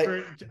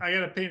quick, I got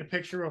to paint a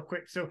picture real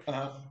quick. So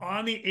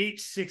on the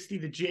H-60,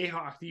 the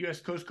Jayhawk, the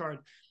U.S. Coast Guard,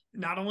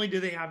 not only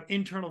do they have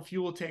internal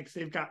fuel tanks,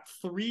 they've got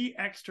 3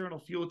 external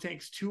fuel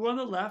tanks, 2 on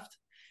the left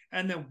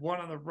and then 1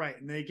 on the right.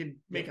 And they can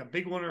make a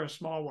big one or a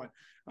small one.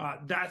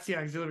 That's the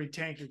auxiliary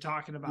tank you're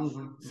talking about.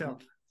 So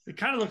it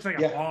kind of looks like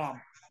a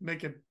bomb.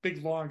 Make a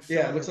big long.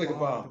 Yeah, it looks like a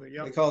bomb.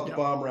 Yep. They call it the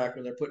bomb rack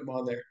when they're putting them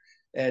on there.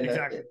 And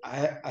exactly.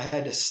 I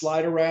had to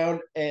slide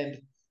around,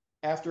 and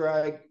after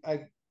I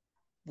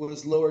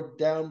was lowered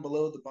down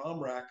below the bomb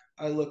rack.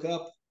 I look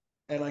up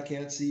and I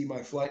can't see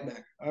my flight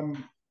mech.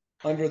 I'm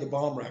under the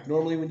bomb rack.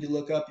 Normally, when you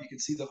look up, you can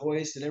see the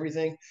hoist and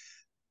everything,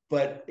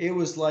 but it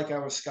was like I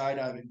was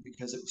skydiving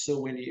because it was so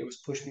windy. It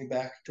was pushing me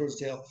back towards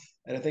the tail.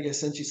 And I think I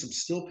sent you some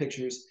still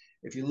pictures.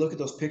 If you look at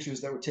those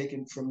pictures that were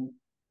taken from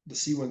the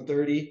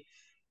C-130,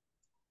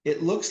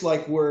 it looks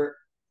like we're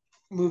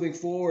moving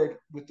forward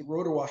with the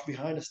rotor wash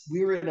behind us.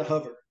 We were in a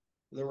hover.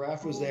 The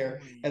raft was there,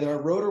 and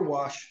our rotor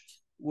wash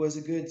was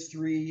a good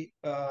three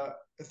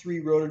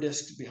rotor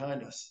discs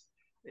behind us.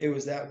 It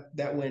was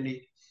that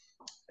windy,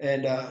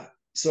 and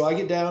so I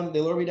get down. They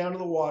lower me down to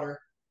the water,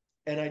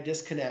 and I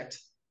disconnect,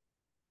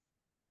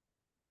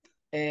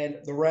 and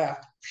the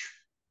raft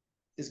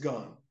is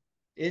gone.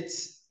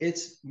 It's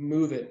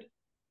moving,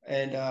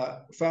 and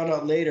found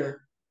out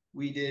later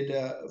we did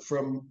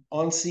from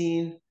on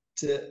scene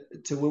to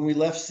when we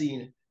left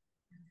scene,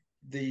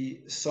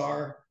 the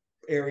SAR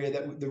area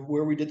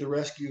where we did the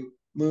rescue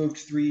moved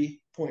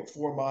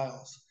 3.4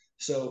 miles.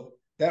 So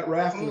that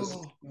raft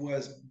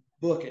was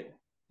booking.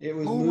 It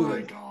was moving. Oh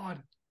my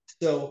God.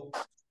 So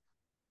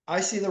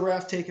I see the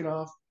raft taking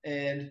off,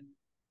 and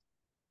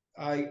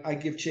I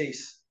give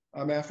chase.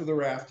 I'm after the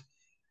raft,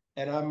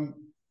 and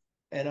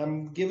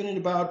I'm giving it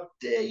about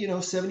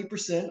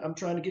 70%. I'm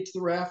trying to get to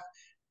the raft,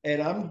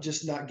 and I'm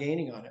just not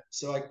gaining on it.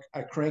 So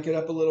I crank it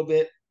up a little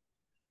bit,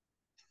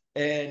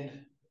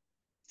 and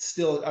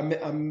still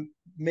I'm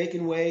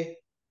making way.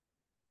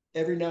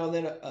 Every now and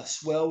then a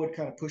swell would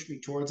kind of push me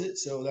towards it.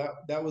 So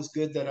that was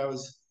good that I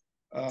was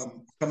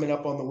coming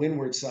up on the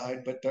windward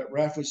side, but that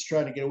raft was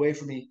trying to get away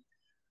from me.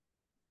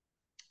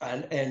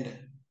 And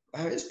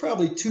it's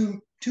probably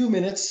two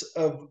minutes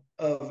of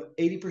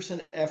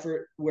 80%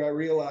 effort where I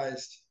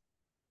realized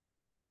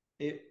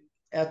it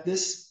at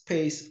this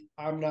pace,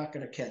 I'm not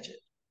going to catch it.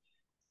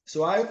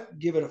 So I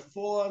give it a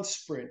full on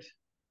sprint,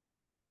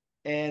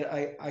 and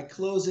I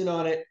close in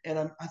on it, and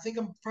I think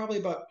I'm probably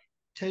about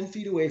 10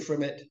 feet away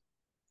from it.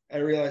 I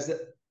realized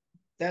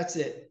that's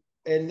it.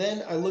 And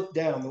then I looked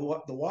down.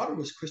 The water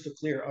was crystal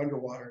clear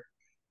underwater.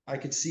 I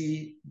could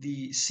see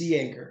the sea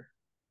anchor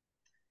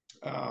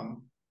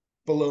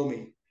below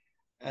me.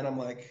 And I'm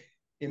like,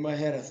 in my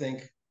head, I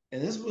think,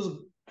 and this was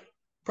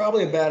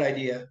probably a bad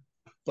idea,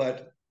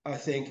 but I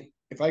think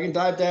if I can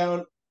dive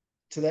down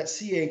to that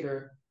sea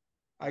anchor,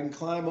 I can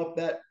climb up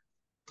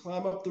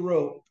the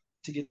rope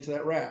to get to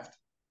that raft.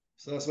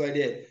 So that's what I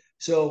did.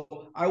 So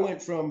I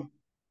went from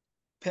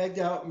pegged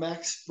out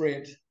max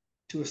sprint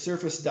to a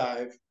surface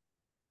dive,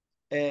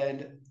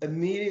 and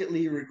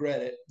immediately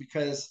regret it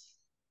because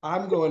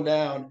I'm going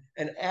down,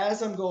 and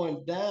as I'm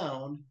going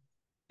down,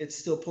 it's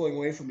still pulling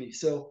away from me.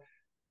 So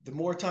the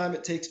more time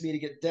it takes me to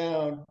get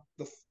down,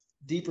 the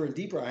deeper and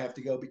deeper I have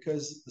to go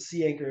because the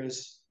sea anchor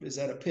is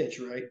at a pitch,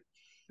 right?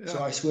 Yeah.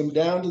 So I swim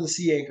down to the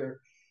sea anchor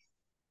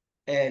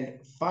and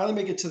finally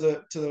make it to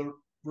the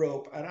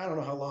rope. And I don't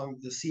know how long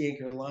the sea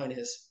anchor line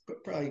is,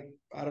 but probably,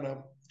 I don't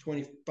know,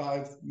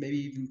 25, maybe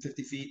even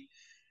 50 feet.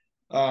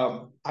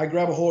 I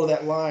grab a hold of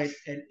that line,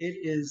 and it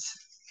is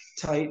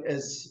tight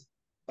as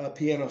a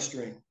piano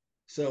string.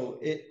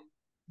 So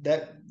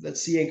that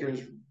sea anchor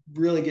is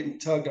really getting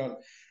tugged on,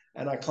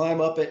 and I climb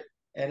up it.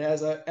 And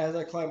as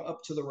I climb up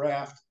to the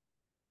raft,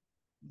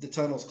 the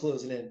tunnel's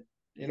closing in.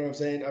 You know what I'm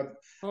saying?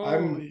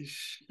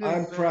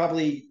 I'm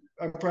probably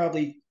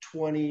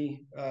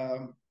 20.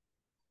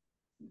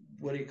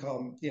 What do you call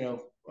them?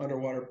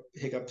 Underwater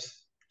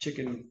hiccups,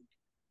 chicken.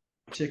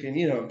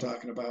 You know what I'm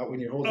talking about. When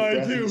you're holding your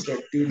breath and you start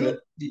doing that,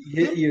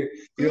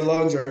 your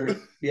lungs are,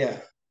 yeah.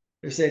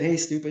 They're saying, hey,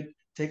 stupid,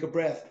 take a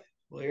breath.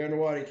 Well, you're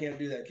underwater. You can't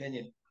do that, can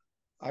you?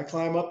 I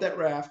climb up that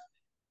raft,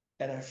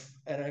 and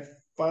I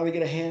finally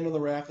get a hand on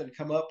the raft and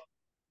come up,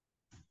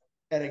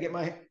 and I get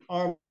my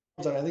arms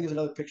on. I think there's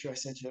another picture I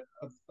sent you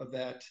of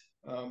that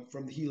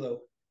from the helo.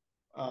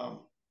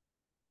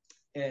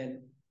 And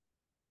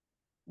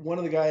one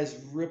of the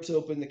guys rips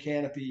open the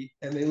canopy,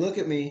 and they look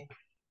at me.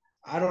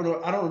 I don't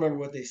know. I don't remember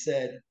what they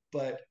said,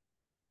 but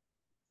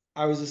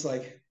I was just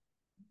like,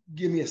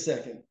 give me a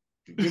second.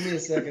 Give me a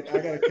second. I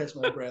got to catch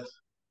my breath.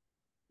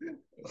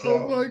 So,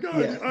 oh my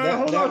God. Yeah,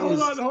 hold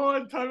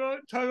on.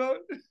 Time out.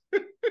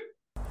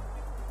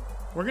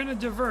 We're going to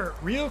divert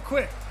real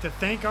quick to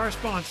thank our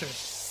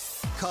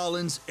sponsors.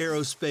 Collins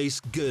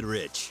Aerospace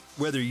Goodrich.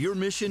 Whether your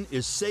mission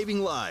is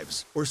saving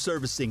lives or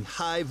servicing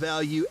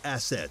high-value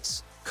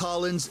assets,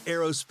 Collins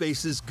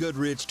Aerospace's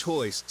Goodrich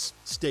hoists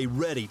stay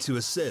ready to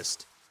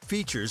assist.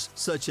 Features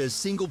such as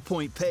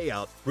single-point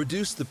payout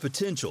reduce the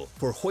potential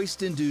for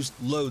hoist-induced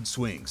load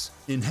swings,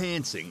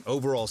 enhancing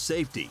overall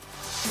safety.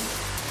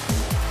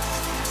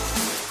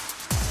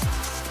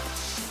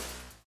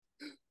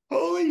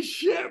 Holy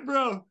shit,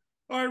 bro.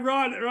 All right,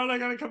 Ron, I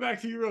got to come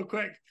back to you real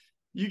quick.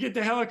 You get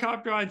the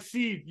helicopter on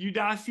scene. You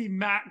now see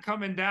Matt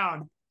coming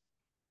down.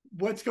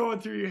 What's going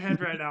through your head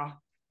right now?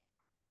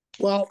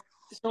 Well,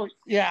 so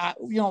yeah,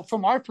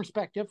 from our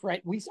perspective,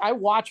 right? I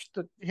watched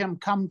him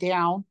come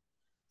down,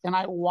 and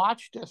I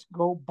watched us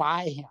go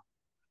by him.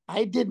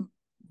 I didn't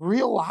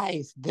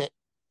realize that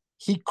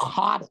he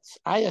caught us.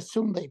 I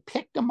assumed they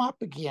picked him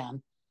up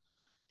again,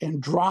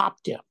 and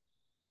dropped him.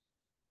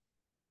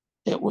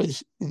 It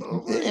was,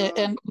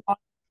 and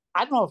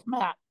I don't know if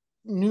Matt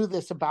knew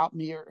this about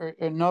me or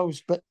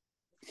knows, but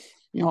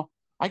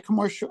I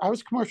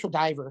was a commercial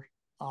diver.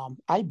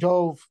 I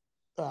dove,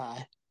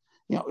 I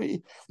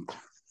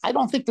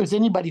don't think there's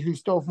anybody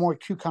who's dove more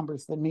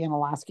cucumbers than me in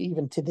Alaska,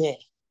 even today.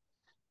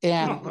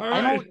 And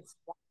I know it's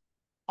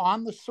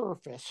on the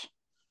surface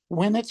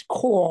when it's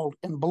cold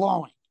and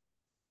blowing.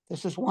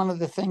 This is one of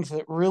the things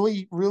that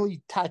really,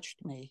 really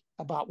touched me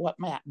about what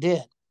Matt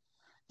did,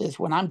 is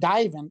when I'm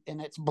diving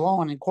and it's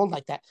blowing and cold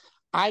like that,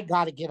 I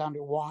got to get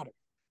underwater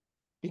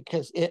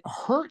because it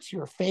hurts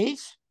your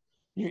face,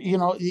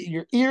 your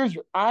ears,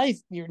 your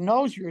eyes, your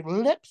nose, your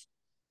lips.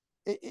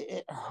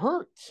 It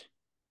hurts.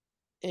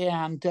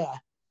 And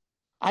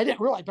I didn't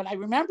realize, but I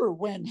remember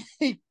when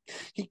he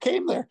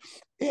came there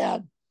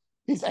and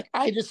he's like,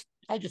 I just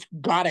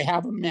got to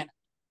have a minute,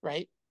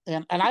 right?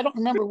 And I don't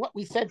remember what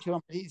we said to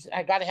him.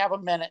 I got to have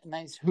a minute. And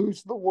he's,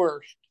 who's the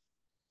worst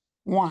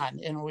one?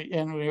 And we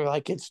were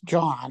like, it's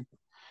John.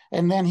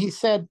 And then he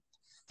said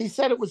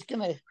it was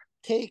going to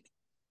take,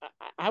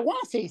 I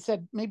want to say he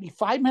said maybe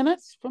 5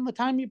 minutes from the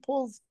time he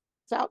pulls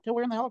out till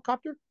we're in the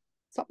helicopter,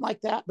 something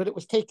like that. But it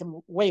was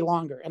taking way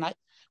longer. And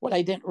what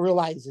I didn't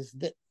realize is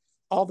that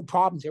all the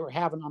problems they were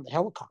having on the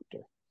helicopter,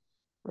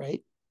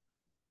 right?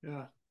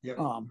 Yeah. Yep.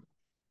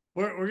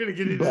 We're gonna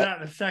get into that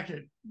in a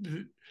second.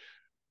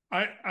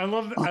 I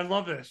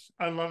love this.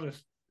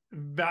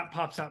 That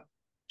pops up.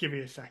 Give me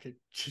a second.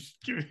 Just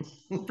give me,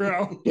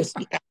 bro.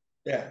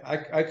 Yeah,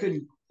 I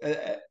couldn't.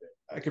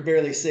 I could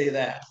barely say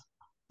that.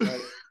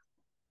 Right?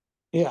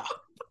 Yeah.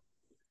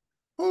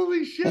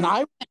 Holy shit! And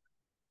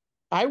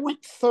I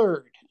went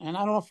third, and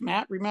I don't know if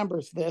Matt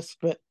remembers this,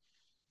 but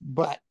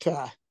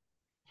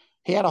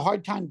he had a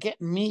hard time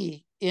getting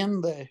me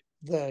in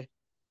the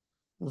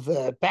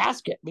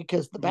basket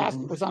because the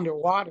basket was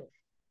underwater,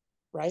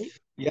 right?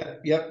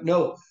 Yep.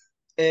 No,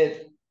 and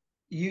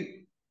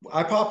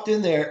I popped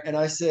in there and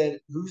I said,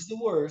 "Who's the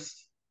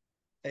worst?"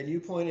 And you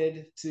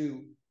pointed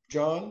to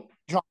John.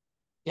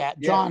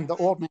 John, the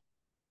old man.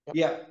 Yep.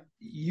 Yeah,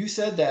 you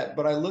said that,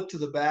 but I looked to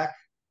the back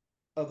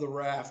of the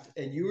raft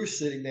and you were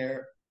sitting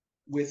there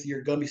with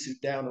your gummy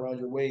suit down around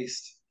your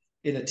waist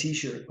in a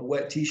t-shirt, a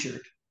wet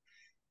t-shirt.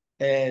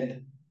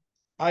 And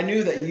I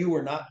knew that you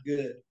were not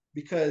good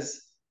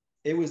because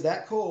it was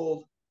that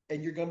cold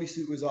and your gummy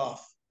suit was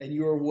off and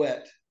you were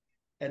wet.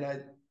 And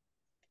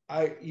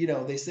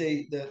they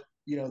say that,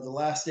 the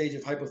last stage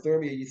of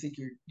hypothermia, you think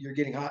you're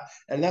getting hot.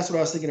 And that's what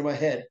I was thinking in my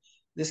head.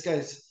 This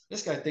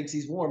guy thinks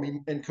he's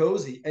warm and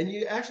cozy. And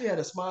you actually had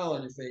a smile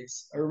on your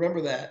face. I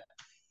remember that.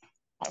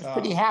 I was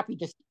pretty happy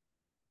to see.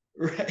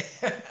 Right.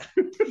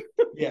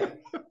 Yeah.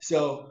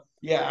 So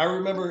yeah, I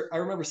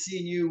remember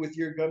seeing you with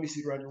your gummy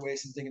suit around your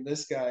waist and thinking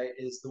this guy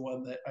is the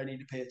one that I need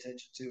to pay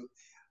attention to.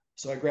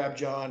 So I grabbed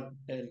John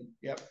and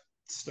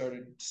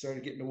started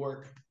getting to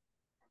work.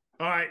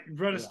 All right,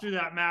 run us through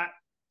that, Matt.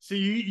 So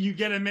you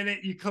get a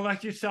minute, you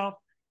collect yourself,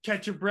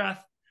 catch your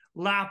breath,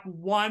 lap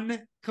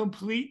 1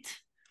 complete,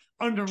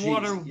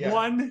 underwater. Jeez, yeah.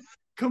 1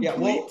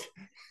 complete.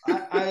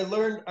 Yeah,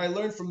 well, I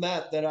learned from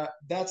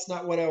that's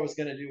not what I was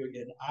gonna do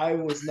again. I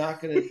was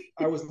not gonna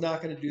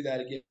do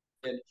that again.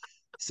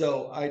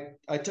 So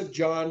I took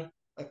John,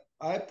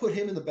 I put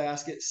him in the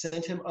basket,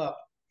 sent him up,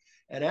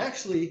 and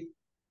actually,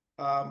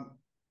 the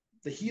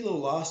helo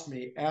lost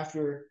me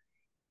after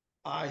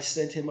I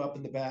sent him up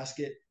in the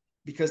basket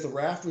because the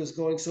raft was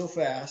going so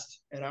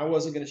fast and I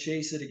wasn't going to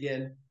chase it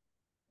again.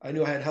 I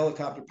knew I had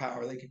helicopter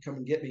power; they could come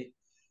and get me.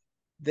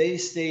 They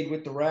stayed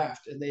with the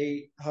raft and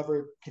they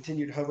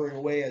continued hovering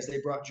away as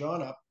they brought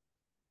John up.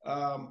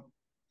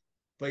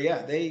 But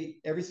yeah, they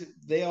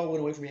all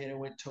went away from me and it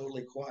went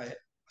totally quiet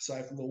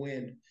aside from the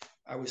wind.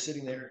 I was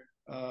sitting there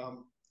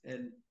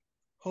and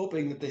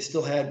hoping that they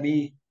still had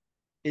me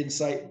in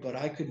sight, but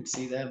I couldn't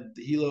see them.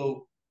 The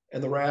helo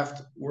and the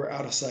raft were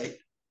out of sight.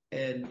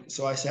 And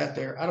so I sat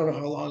there. I don't know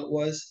how long it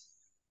was,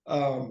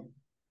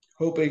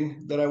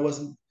 hoping that I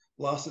wasn't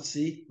lost at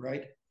sea,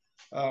 right?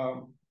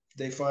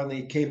 They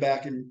finally came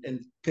back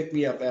and picked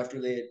me up after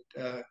they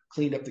had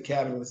cleaned up the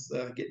cabin with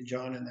getting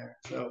John in there.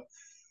 So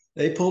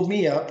they pulled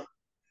me up,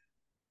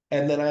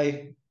 and then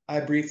I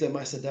briefed them.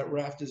 I said, that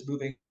raft is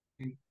moving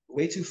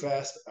way too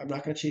fast. I'm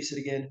not going to chase it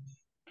again.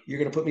 You're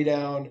going to put me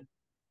down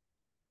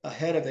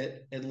ahead of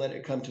it and let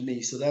it come to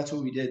me. So that's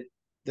what we did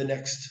the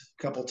next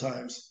couple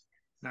times.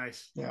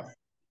 Nice. Yeah.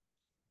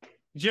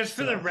 Just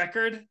for the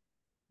record,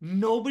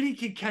 nobody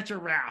can catch a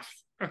raft.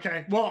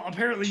 Okay. Well,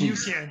 apparently you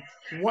can.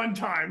 One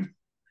time.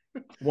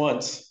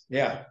 Once.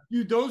 Yeah.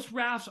 Dude, those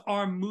rafts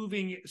are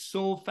moving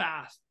so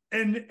fast.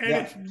 And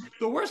it's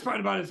the worst part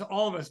about it is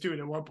all of us do it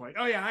at one point.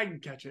 Oh yeah, I can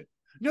catch it.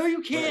 No,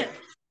 you can't. Right.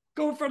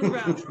 Go in front of the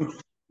raft. I'm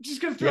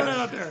just gonna throw that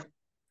out there.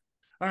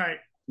 All right.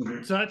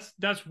 Mm-hmm. So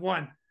that's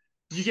one.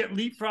 You get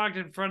leapfrogged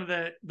in front of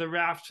the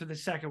raft for the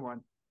second one.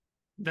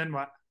 Then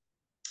what?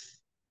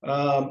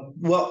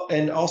 Well,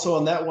 and also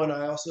on that one,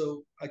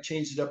 I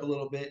changed it up a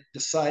little bit,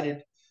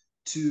 decided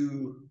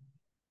to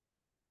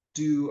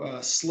do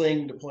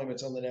sling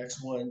deployments on the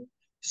next one.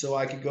 so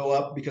I could go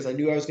up because I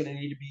knew I was going to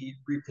need to be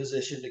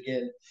repositioned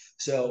again.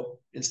 So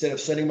instead of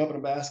setting them up in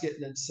a basket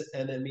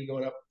and then me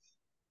going up,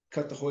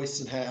 cut the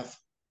hoists in half,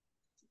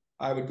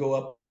 I would go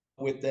up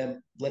with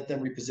them, let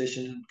them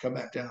reposition, and come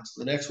back down.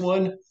 So the next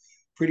one,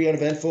 pretty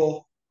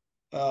uneventful.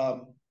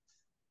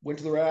 Went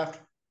to the raft,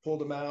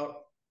 pulled them out,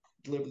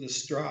 delivered the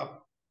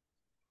strop.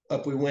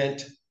 Up we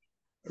went,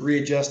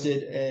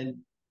 readjusted, and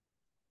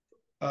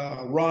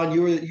Ron,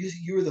 you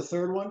were the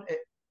third one.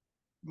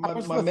 I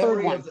was the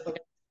third one.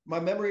 My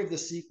memory of the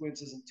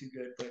sequence isn't too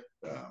good, but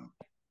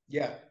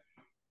yeah.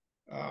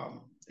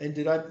 And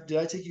did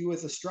I take you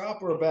with a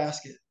strop or a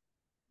basket?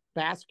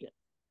 Basket.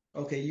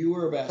 Okay, you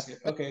were a basket.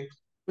 Okay.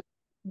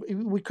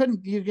 We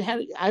couldn't.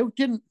 I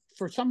didn't.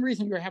 For some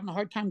reason, you were having a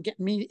hard time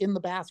getting me in the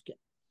basket.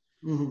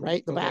 Mm-hmm.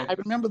 Right. Okay. I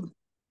remember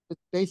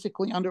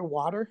basically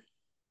underwater,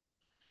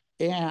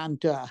 and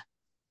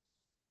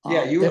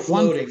yeah, you were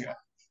floating.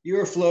 You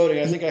were floating.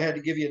 I think I had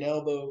to give you an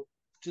elbow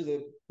to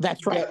the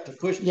that's right gut to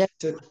push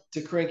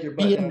to crank your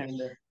butt down in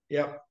there.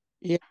 Yep.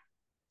 Yeah.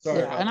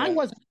 Sorry about and that. I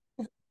wasn't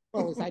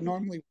well as I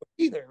normally would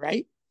either,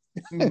 right?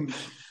 Mm.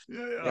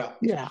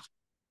 Yeah.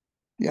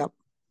 Yep.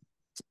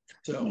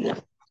 So, yeah.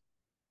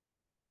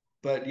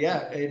 But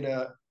yeah, and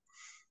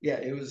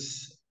it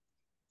was.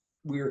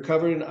 We were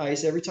covered in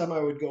ice. Every time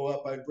I would go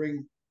up, I'd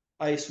bring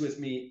ice with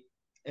me,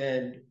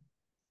 and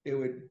it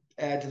would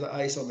add to the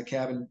ice on the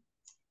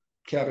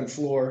cabin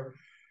floor.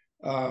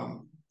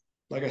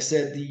 Like I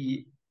said,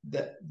 the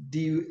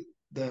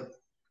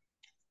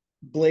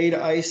blade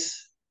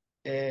ice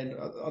and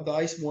the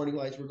ice warning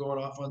lights were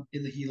going off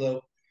in the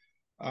helo.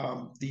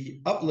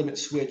 The up limit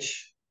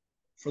switch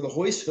for the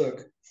hoist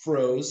hook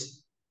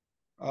froze,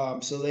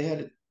 so they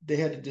had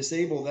to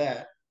disable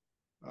that,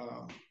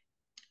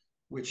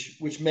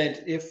 which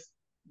meant if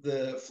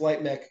the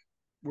flight mech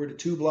were to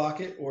two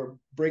block it or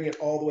bring it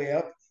all the way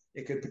up,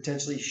 it could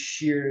potentially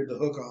shear the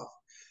hook off.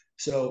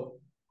 So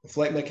the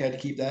flight mech had to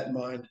keep that in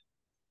mind.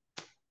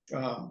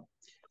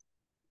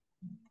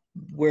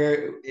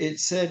 Where it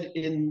said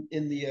in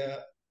the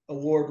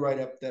award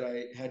write-up that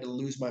I had to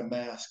lose my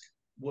mask.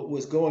 What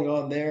was going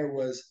on there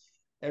was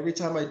every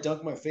time I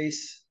dunked my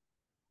face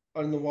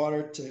on the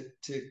water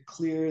to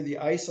clear the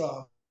ice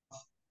off,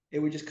 it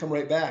would just come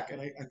right back.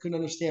 And I couldn't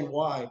understand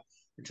why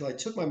until I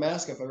took my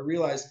mask off. I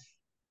realized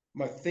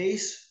my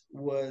face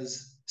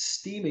was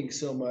steaming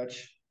so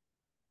much,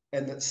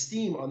 and that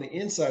steam on the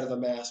inside of the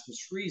mask was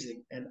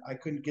freezing, and I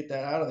couldn't get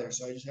that out of there.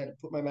 So I just had to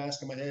put my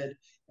mask on my head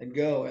and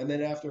go. And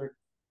then after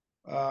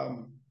I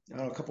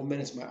don't know, a couple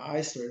minutes, my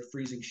eyes started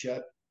freezing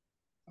shut.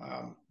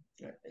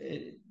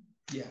 It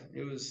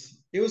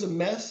was a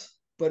mess,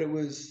 but it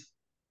was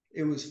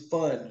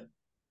fun.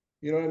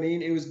 You know what I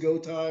mean? It was go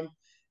time,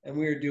 and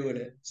we were doing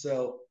it.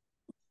 So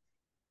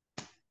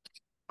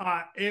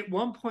at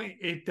one point,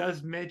 it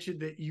does mention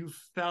that you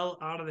fell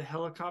out of the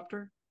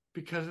helicopter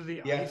because of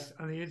the ice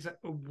on the inside.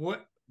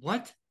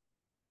 What?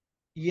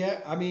 Yeah,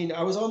 I mean,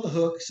 I was on the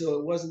hook, so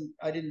it wasn't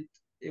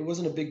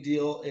a big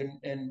deal,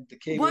 and the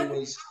cable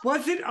was.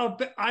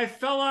 I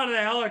fell out of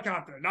the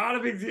helicopter. Not a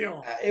big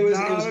deal. It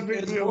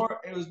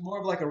was more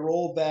of like a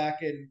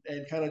rollback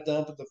and kind of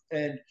dump,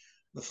 and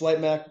the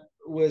flight mech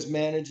was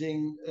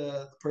managing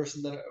the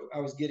person that I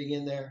was getting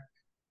in there.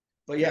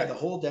 But yeah, the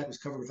whole deck was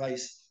covered with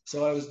ice.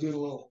 So I was doing a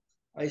little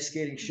ice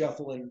skating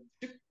shuffle and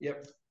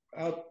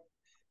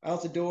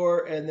out the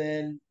door, and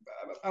then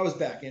I was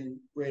back in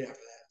right after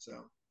that.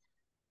 So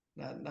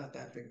not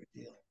that big of a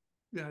deal.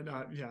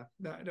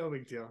 No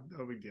big deal.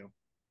 No big deal.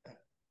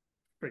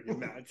 Freaking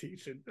Matt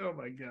Thiessen. Oh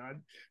my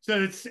God.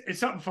 So it's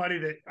something funny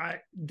that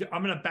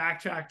I'm gonna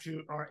backtrack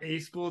to our A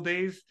school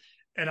days,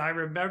 and I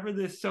remember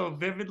this so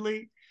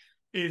vividly.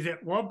 Is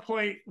at one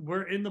point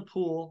we're in the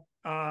pool,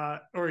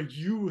 or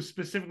you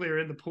specifically are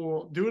in the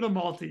pool doing a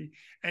multi,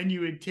 and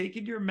you had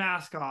taken your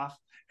mask off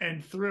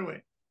and threw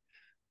it.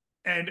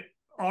 And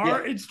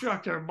our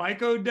instructor,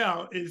 Mike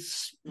Odell, is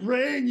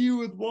spraying you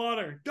with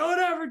water. Don't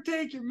ever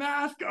take your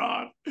mask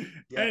off.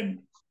 Yeah. And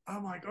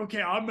I'm like,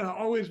 okay, I'm going to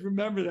always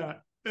remember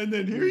that. And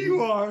then here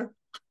you are.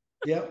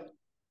 Yep.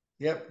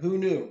 Who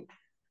knew?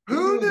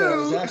 Who knew that I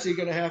was actually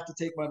going to have to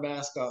take my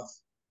mask off?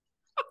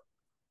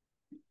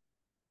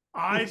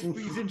 Eyes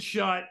freezing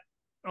shut.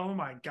 Oh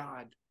my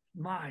God.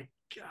 My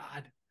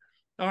God.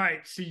 All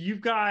right. So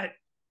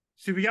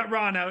we got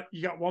Ron out.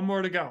 You got one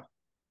more to go.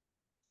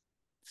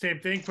 Same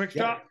thing. Quick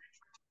drop.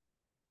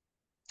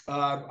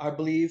 I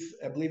believe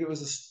it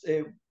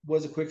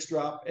was a quick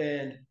drop,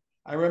 and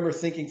I remember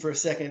thinking for a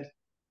second,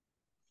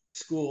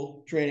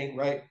 school training,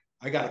 right?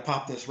 I got to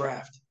pop this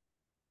raft.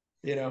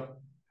 You know,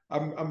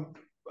 I'm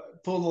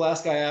pulling the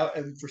last guy out,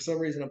 and for some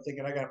reason I'm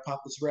thinking I got to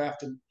pop this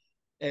raft,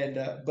 and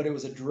but it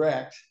was a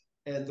direct,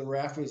 and the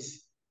raft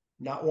was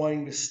not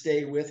wanting to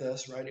stay with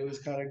us, right? It was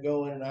kind of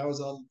going, and I was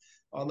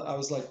I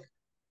was like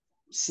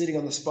sitting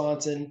on the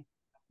sponson,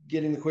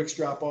 getting the quick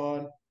drop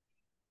on,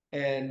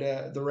 and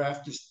the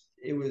raft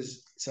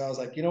so I was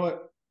like, you know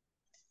what?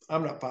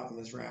 I'm not popping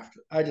this raft.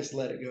 I just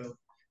let it go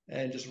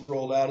and just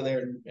rolled out of there,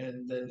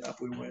 and then up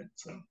we went.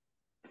 So,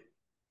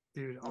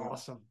 dude,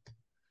 awesome.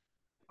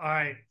 All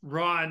right,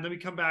 Ron, let me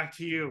come back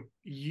to you.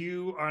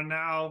 You are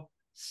now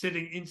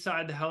sitting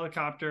inside the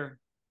helicopter.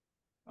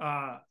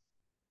 The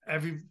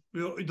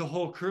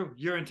whole crew,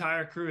 your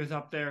entire crew is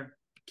up there.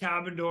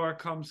 Cabin door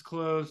comes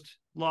closed,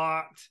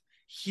 locked,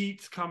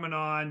 heat's coming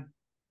on.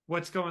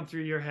 What's going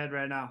through your head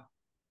right now?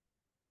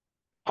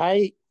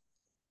 I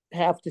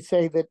have to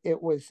say that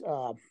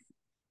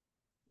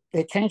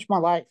it changed my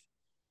life,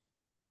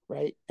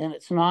 right? And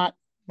it's not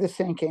the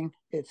sinking,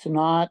 it's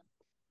not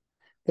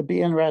the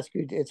being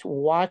rescued, it's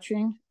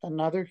watching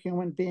another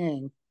human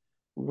being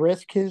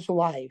risk his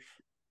life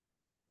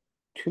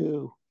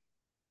to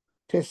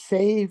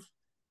save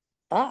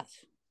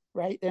us,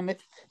 right? And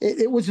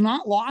it was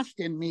not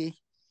lost in me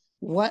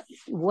what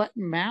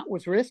Matt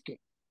was risking.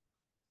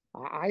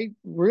 I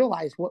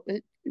realized what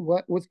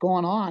was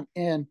going on,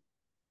 and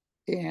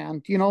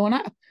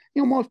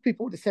most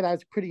people would have said I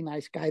was a pretty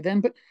nice guy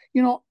then, but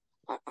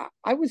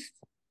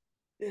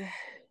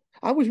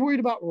I was worried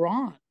about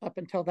Ron up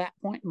until that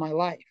point in my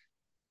life,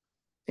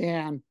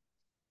 and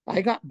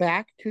I got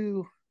back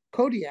to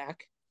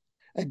Kodiak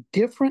a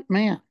different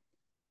man.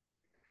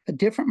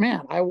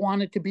 I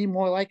wanted to be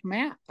more like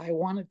Matt. I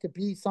wanted to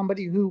be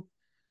somebody who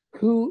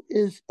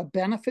is a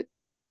benefit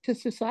to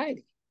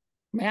society.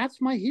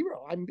 Matt's my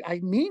hero. I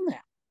mean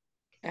that.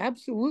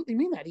 Absolutely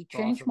mean that. He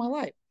changed my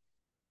life.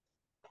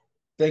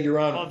 Thank you,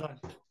 Ron. Well done.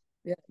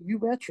 Yeah, you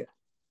betcha.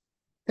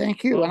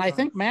 Thank you. Well and done. I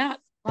think Matt.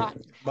 My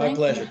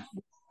pleasure.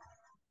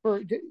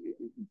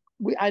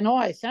 I know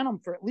I sent him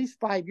for at least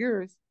 5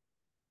 years.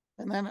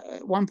 And then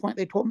at one point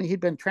they told me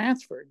he'd been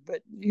transferred.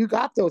 But you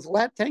got those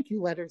thank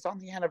you letters on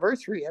the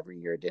anniversary every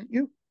year, didn't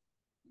you?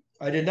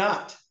 I did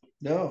not.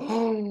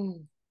 No.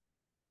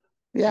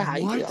 Yeah,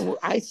 What?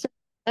 I sent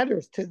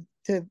letters to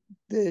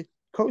the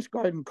Coast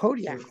Guard in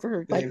Kodiak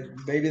for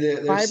Maybe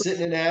they're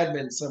sitting in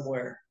admin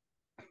somewhere.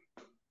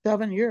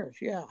 7 years.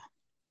 Yeah.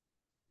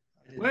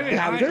 Wait,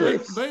 Yeah,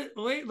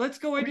 let's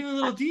go into a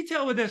little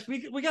detail with this.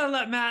 We got to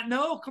let Matt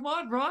know. Come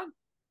on, Ron.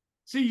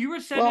 So you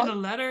were sending a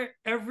letter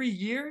every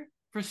year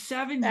for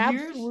 7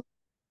 years?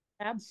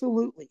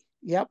 Absolutely.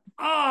 Yep.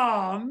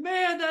 Oh,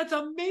 man, that's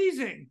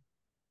amazing.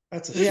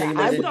 That's a shame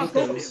I didn't get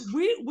those.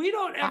 We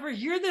don't ever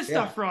hear this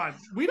stuff, Ron.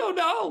 We don't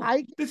know.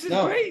 This is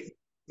great.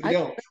 We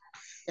don't.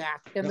 Yeah,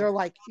 and they're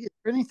like, is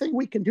there anything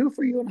we can do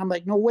for you? And I'm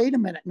like, no, wait a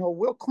minute. No,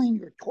 we'll clean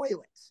your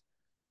toilets.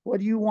 What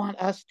do you want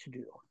us to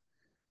do?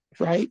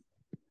 Right?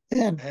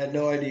 And I had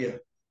no idea.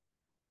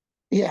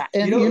 Yeah,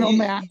 and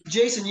Matt,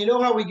 Jason, you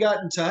know how we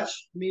got in touch?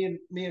 Me and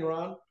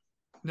Ron.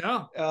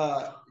 No.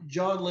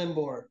 John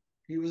Limborn.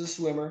 He was a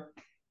swimmer.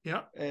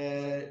 Yeah.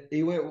 And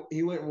he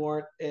went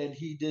warrant, and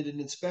he did an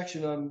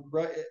inspection on.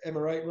 Am I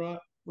right,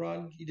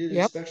 Ron? He did an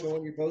inspection on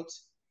one of your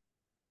boats.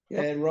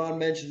 Yep. And Ron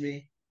mentioned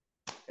me,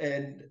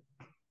 and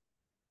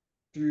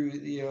through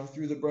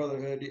the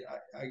brotherhood,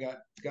 I got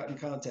in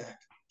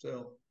contact.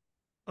 So.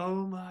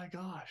 Oh my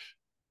gosh.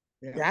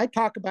 Yeah, I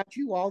talk about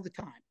you all the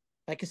time.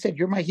 Like I said,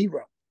 you're my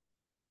hero.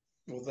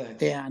 Well,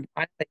 thanks. And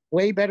I'm a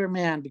way better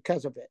man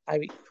because of it.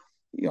 I'm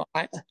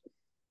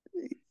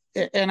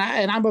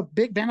a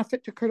big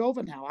benefit to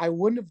Cordova now. I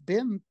wouldn't have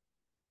been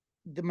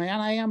the man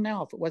I am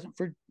now if it wasn't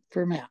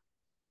for Matt.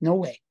 No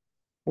way.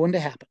 Wouldn't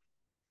have happened.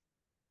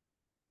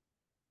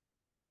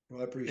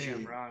 Well, I appreciate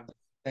it. Ron.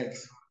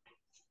 Thanks.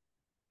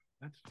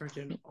 That's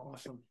freaking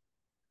awesome.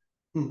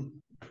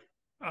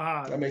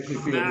 That makes me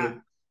feel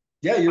good.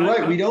 Yeah, you're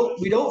right. We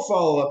don't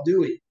follow up,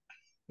 do we?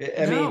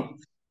 I mean,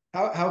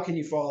 how can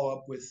you follow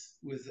up with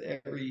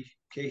every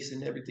case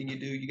and everything you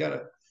do? You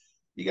gotta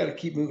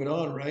keep moving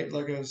on, right?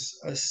 Like I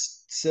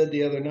said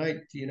the other night,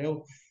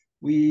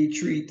 we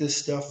treat this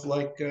stuff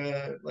like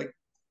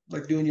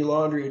doing your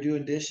laundry or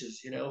doing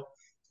dishes.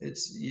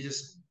 It's you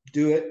just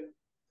do it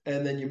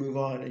and then you move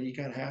on, and you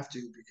kind of have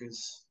to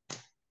because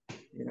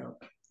you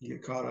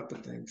get caught up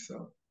in things.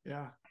 So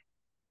yeah.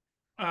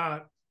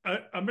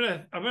 I'm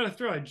gonna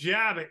throw a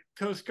jab at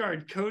Coast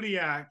Guard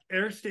Kodiak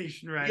Air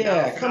Station right now.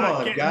 Yeah, come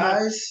on,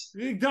 guys.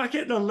 Not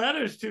getting the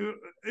letters to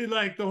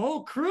like the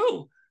whole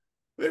crew.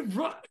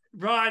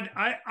 Rod,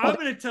 I'm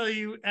gonna tell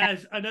you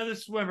as another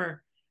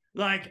swimmer,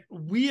 like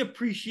we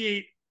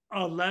appreciate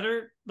a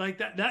letter like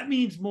that. That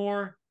means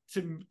more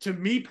to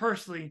me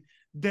personally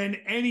than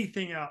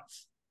anything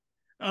else.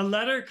 A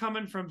letter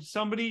coming from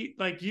somebody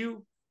like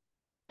you.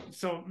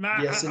 So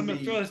Matt, yes, I'm gonna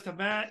throw this to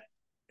Matt.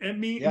 It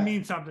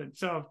means something.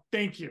 So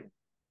thank you.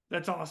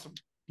 That's awesome.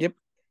 Yep.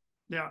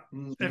 Yeah.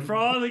 Mm-hmm. And for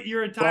all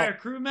your entire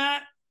crew,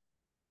 Matt,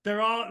 they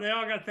all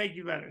got thank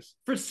you letters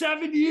for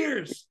 7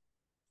 years.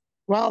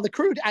 Well, the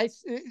crew, I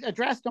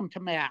addressed them to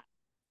Matt.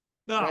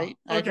 Oh, right?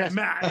 Okay,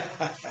 Matt.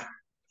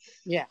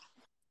 Yeah.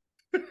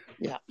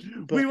 Yeah.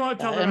 But, we won't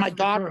tell them. My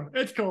daughter.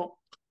 It's cool.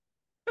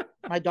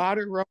 My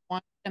daughter wrote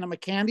one and a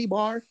candy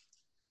bar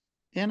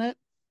in it.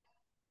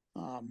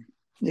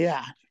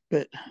 Yeah,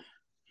 but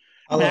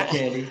I love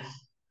candy.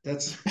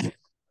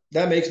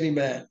 That makes me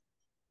mad.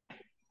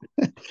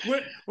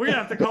 We're gonna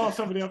have to call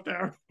somebody up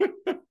there.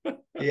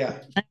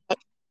 Yeah.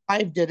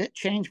 I did it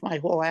change my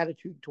whole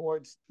attitude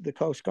towards the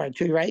Coast Guard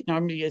too, right?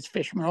 Normally as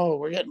fishermen,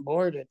 we're getting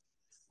bored,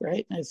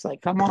 right? And it's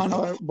like, come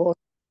on, boy,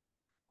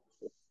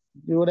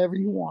 Do whatever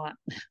you want.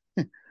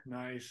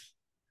 Nice.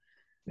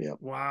 Yep.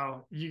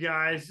 Wow. You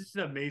guys, this is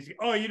amazing.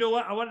 Oh, you know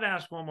what? I wanted to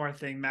ask one more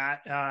thing,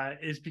 Matt,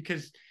 is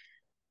because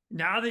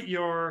now that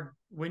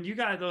when you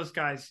got those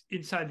guys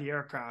inside the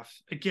aircraft,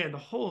 again, the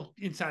whole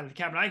inside of the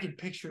cabin, I can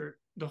picture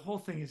the whole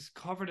thing is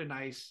covered in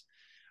ice.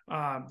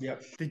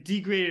 Yep. The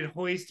degraded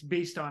hoist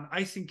based on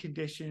icing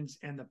conditions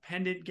and the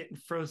pendant getting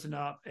frozen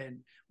up and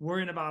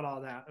worrying about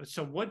all that.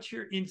 So once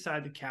you're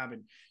inside the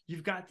cabin,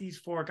 you've got these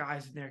 4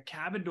 guys in there.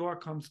 Cabin door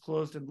comes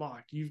closed and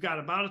locked. You've got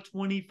about a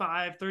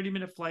 25,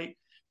 30-minute flight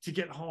to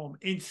get home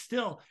and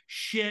still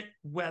shit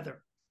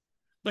weather.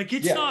 Like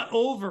it's not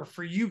over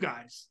for you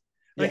guys.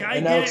 Like I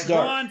get it,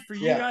 dark. Ron, for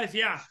you guys.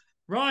 Yeah.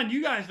 Ron,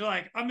 you guys are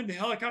like, I'm in the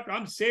helicopter.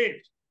 I'm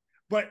saved.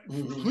 But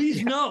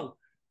please know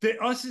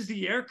that us as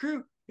the air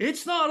crew,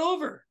 it's not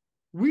over.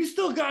 We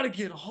still got to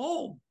get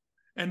home.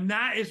 And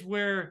that is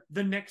where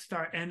the next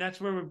start. And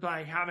that's where we're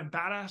like having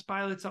badass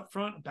pilots up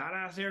front,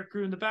 badass air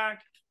crew in the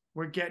back.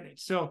 We're getting it.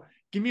 So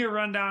give me a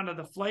rundown of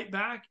the flight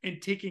back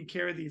and taking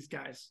care of these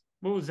guys.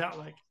 What was that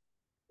like?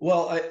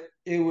 Well,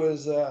 it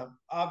was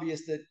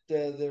obvious that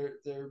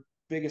their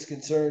biggest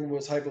concern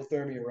was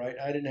hypothermia, right?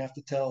 I didn't have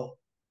to tell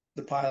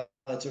the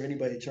pilots or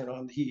anybody to turn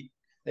on the heat.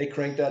 They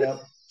cranked that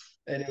up,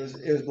 and it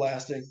was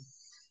blasting.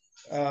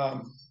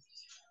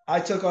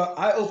 I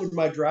opened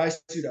my dry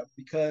suit up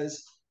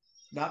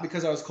not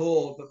because I was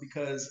cold, but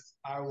because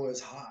I was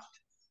hot.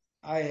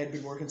 I had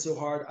been working so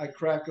hard. I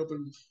cracked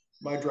open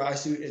my dry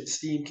suit and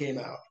steam came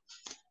out.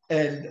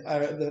 And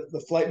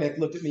the flight mech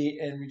looked at me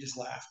and we just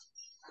laughed.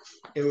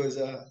 It was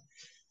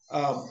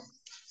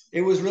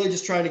really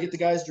just trying to get the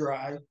guys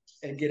dry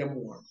and get them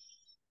warm,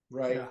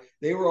 right? Yeah.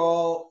 They were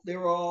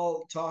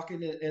all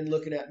talking and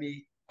looking at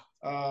me.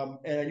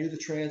 And I knew the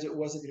transit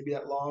wasn't going to be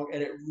that long,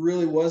 and it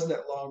really wasn't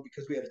that long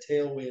because we had a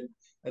tailwind,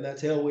 and that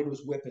tailwind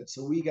was whipping.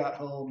 So we got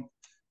home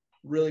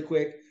really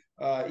quick.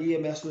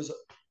 EMS was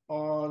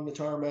on the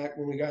tarmac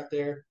when we got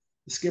there.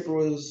 The skipper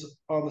was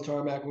on the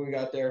tarmac when we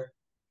got there.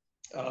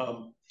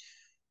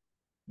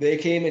 They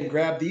came and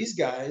grabbed these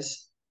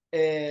guys,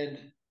 and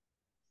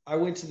I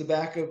went to the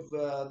back of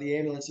the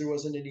ambulance. There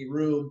wasn't any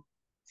room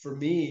for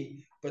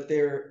me, but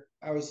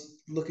I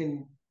was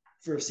looking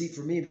for a seat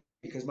for me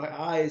because my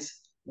eyes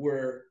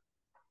were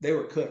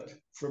cooked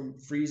from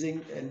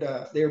freezing, and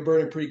they were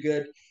burning pretty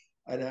good.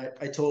 And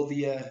I told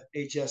the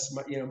HS,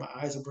 my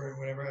eyes are burning,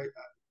 whatever.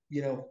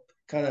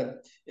 Kind of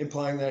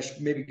implying that I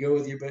should maybe go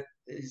with you, but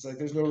he's like,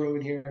 "There's no room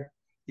in here."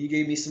 He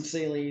gave me some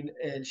saline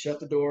and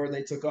shut the door, and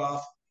they took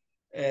off.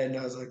 And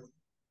I was like,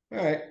 "All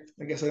right,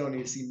 I guess I don't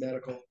need to see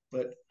medical."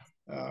 But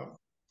that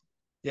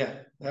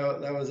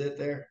was it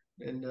there,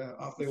 and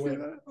off they went.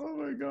 Oh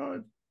my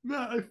God,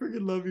 Matt, I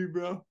freaking love you,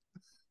 bro.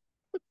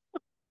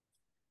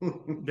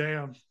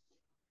 Damn.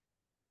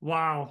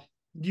 Wow.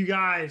 You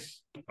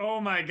guys, oh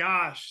my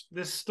gosh,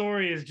 this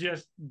story is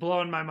just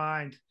blowing my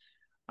mind.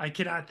 I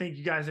cannot thank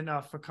you guys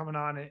enough for coming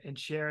on and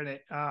sharing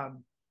it.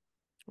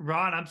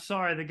 Ron, I'm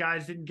sorry the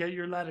guys didn't get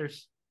your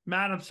letters.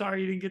 Matt, I'm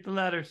sorry you didn't get the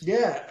letters.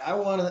 Yeah, I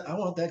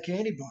want that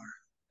candy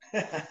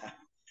bar.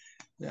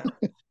 Yeah,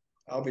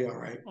 I'll be all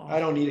right. I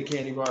don't need a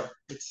candy bar.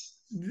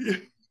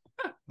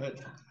 But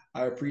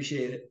I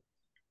appreciate it.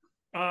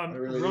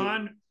 Really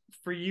Ron, do.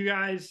 For you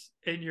guys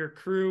and your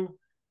crew,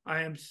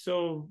 I am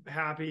so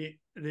happy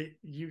that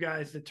you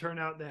guys, the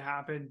turnout that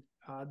happened,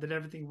 that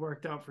everything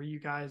worked out for you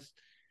guys.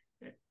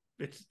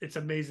 It's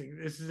amazing.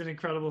 This is an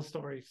incredible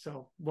story.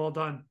 So well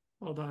done.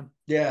 Well done.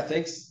 Yeah.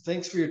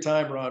 Thanks for your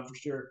time, Ron, for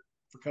sure,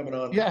 for coming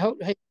on. Yeah.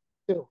 Hey,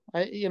 too.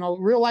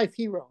 Real life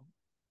hero,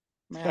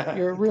 man.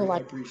 You're a real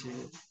life. I appreciate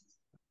it.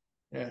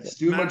 Yeah. Just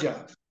doing my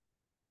job.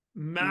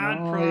 Mad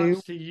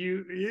props to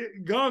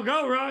you. Go,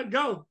 Ron,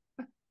 go.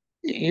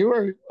 You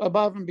were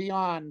above and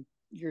beyond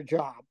your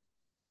job.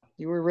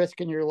 You were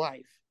risking your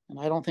life, and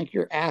I don't think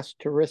you're asked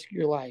to risk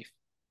your life.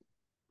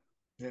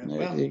 Yeah,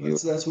 well,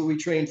 that's what we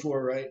train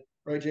for, right?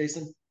 Right,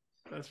 Jason?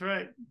 That's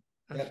right.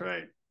 That's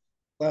right.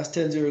 Last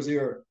 10-0-0.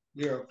 Hoorah!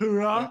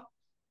 Yeah.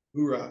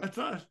 Hoorah!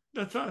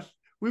 That's us.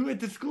 We went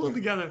to school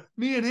together.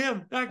 Me and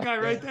him. That guy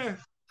right there.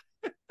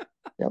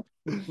 Yep.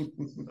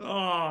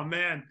 Oh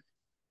man.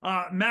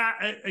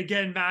 Matt,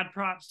 again, mad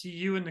props to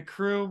you and the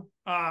crew.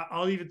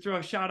 I'll even throw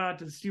a shout out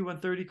to the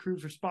C-130 crew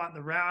for spotting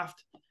the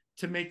raft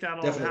to make that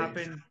all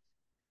happen.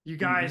 You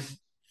guys,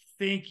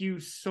 thank you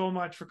so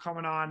much for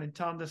coming on and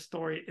telling this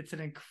story. It's an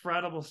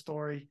incredible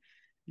story.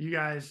 You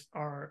guys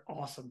are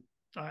awesome.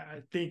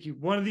 I thank you.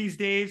 One of these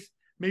days,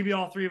 maybe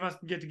all three of us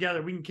can get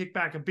together. We can kick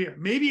back a beer,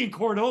 maybe in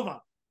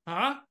Cordova.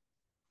 Huh?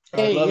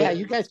 Hey, yeah,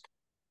 you guys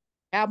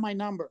have my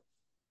number.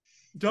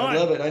 Done. I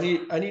love it.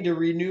 I need to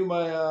renew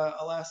my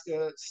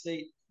Alaska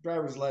state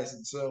driver's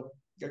license, so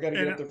I got to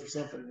get up there for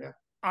something. Yeah.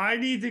 I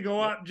need to go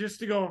up just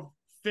to go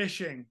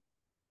fishing.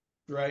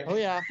 Right. Oh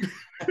yeah.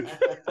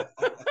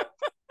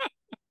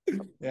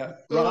 Yeah.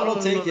 Ron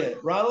will take you.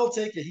 Ron will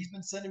take you. He's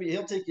been sending me.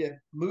 He'll take you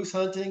moose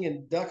hunting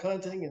and duck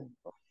hunting, and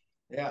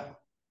yeah.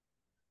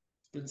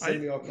 He's been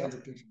sending me all kinds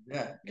of pictures.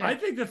 Yeah. I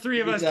think the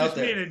three of us just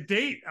made a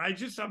date. I'm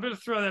gonna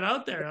throw that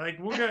out there. Like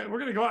we're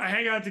gonna go out and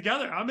hang out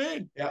together. I'm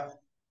in. Yeah.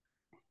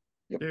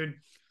 Dude,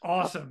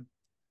 awesome.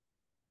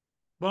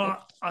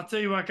 Well, I'll tell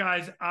you what,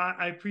 guys,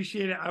 I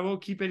appreciate it. I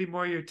won't keep any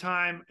more of your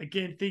time.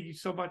 Again, thank you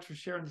so much for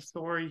sharing the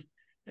story.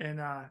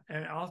 And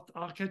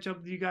I'll catch up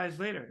with you guys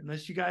later,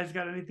 unless you guys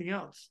got anything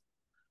else.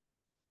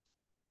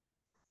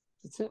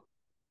 That's it.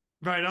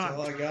 Right on. That's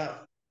all I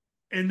got.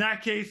 In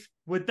that case,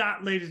 with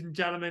that, ladies and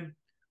gentlemen,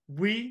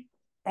 we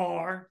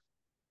are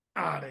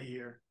out of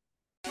here.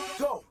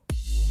 Go.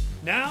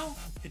 Now,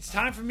 it's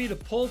time for me to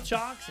pull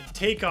chocks and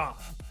take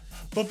off.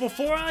 But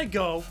before I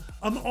go,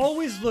 I'm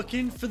always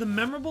looking for the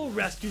memorable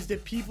rescues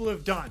that people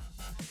have done.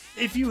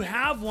 If you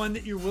have one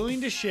that you're willing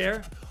to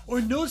share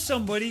or know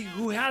somebody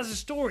who has a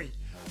story,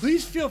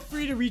 please feel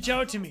free to reach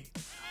out to me.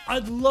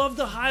 I'd love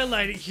to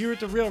highlight it here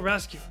at The Real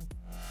Rescue.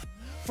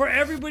 For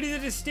everybody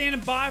that is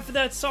standing by for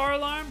that SAR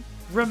alarm,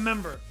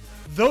 remember,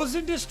 those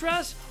in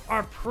distress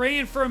are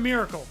praying for a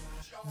miracle.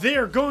 They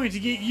are going to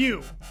get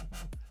you.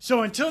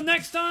 So until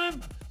next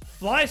time,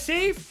 fly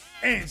safe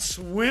and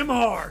swim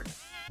hard.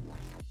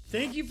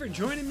 Thank you for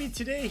joining me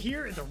today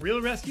here at the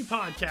Real Rescue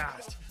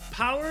Podcast,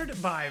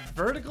 powered by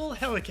Vertical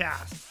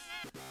Helicast.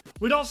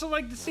 We'd also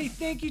like to say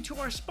thank you to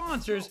our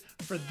sponsors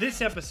for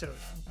this episode.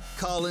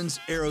 Collins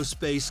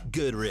Aerospace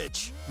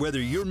Goodrich.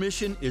 Whether your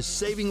mission is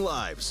saving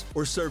lives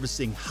or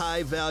servicing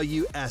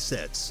high-value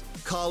assets,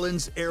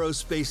 Collins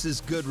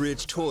Aerospace's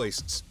Goodrich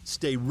hoists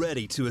stay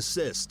ready to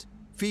assist.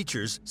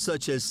 Features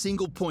such as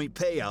single-point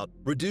payout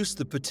reduce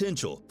the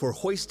potential for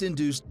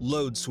hoist-induced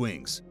load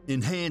swings,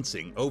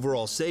 enhancing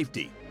overall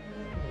safety.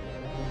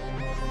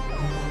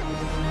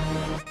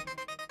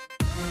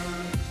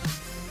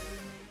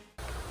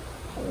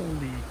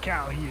 Holy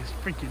cow, he is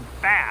freaking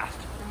fast.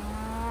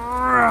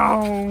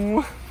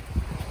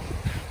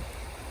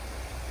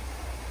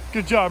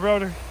 Good job,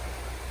 Rotor.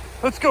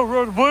 Let's go,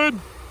 Rotor Blood.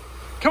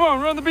 Come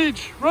on, run the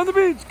beach. Run the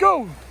beach,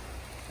 go.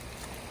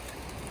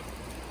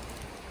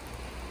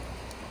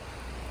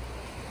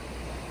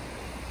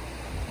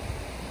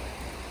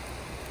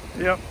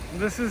 Yep,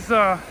 this is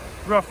a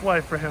rough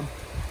life for him.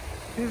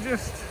 He's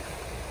just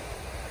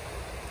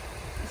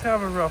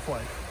having a rough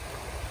life.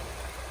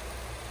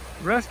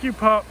 Rescue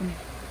pup,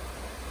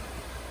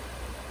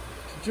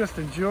 just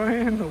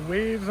enjoying the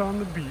waves on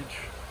the beach.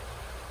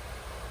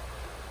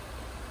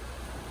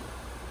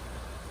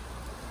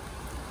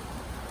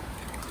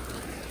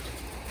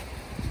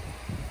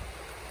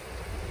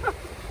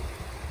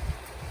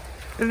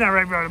 Isn't that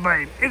right, brother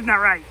Blade? Isn't that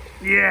right?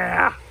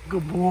 Yeah,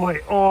 good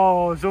boy.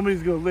 Oh,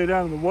 somebody's gonna lay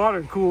down in the water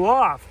and cool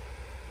off.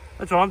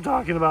 That's what I'm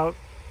talking about.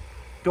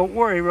 Don't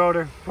worry,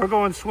 Rotor. We're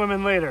going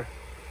swimming later.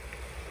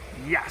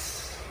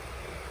 Yes.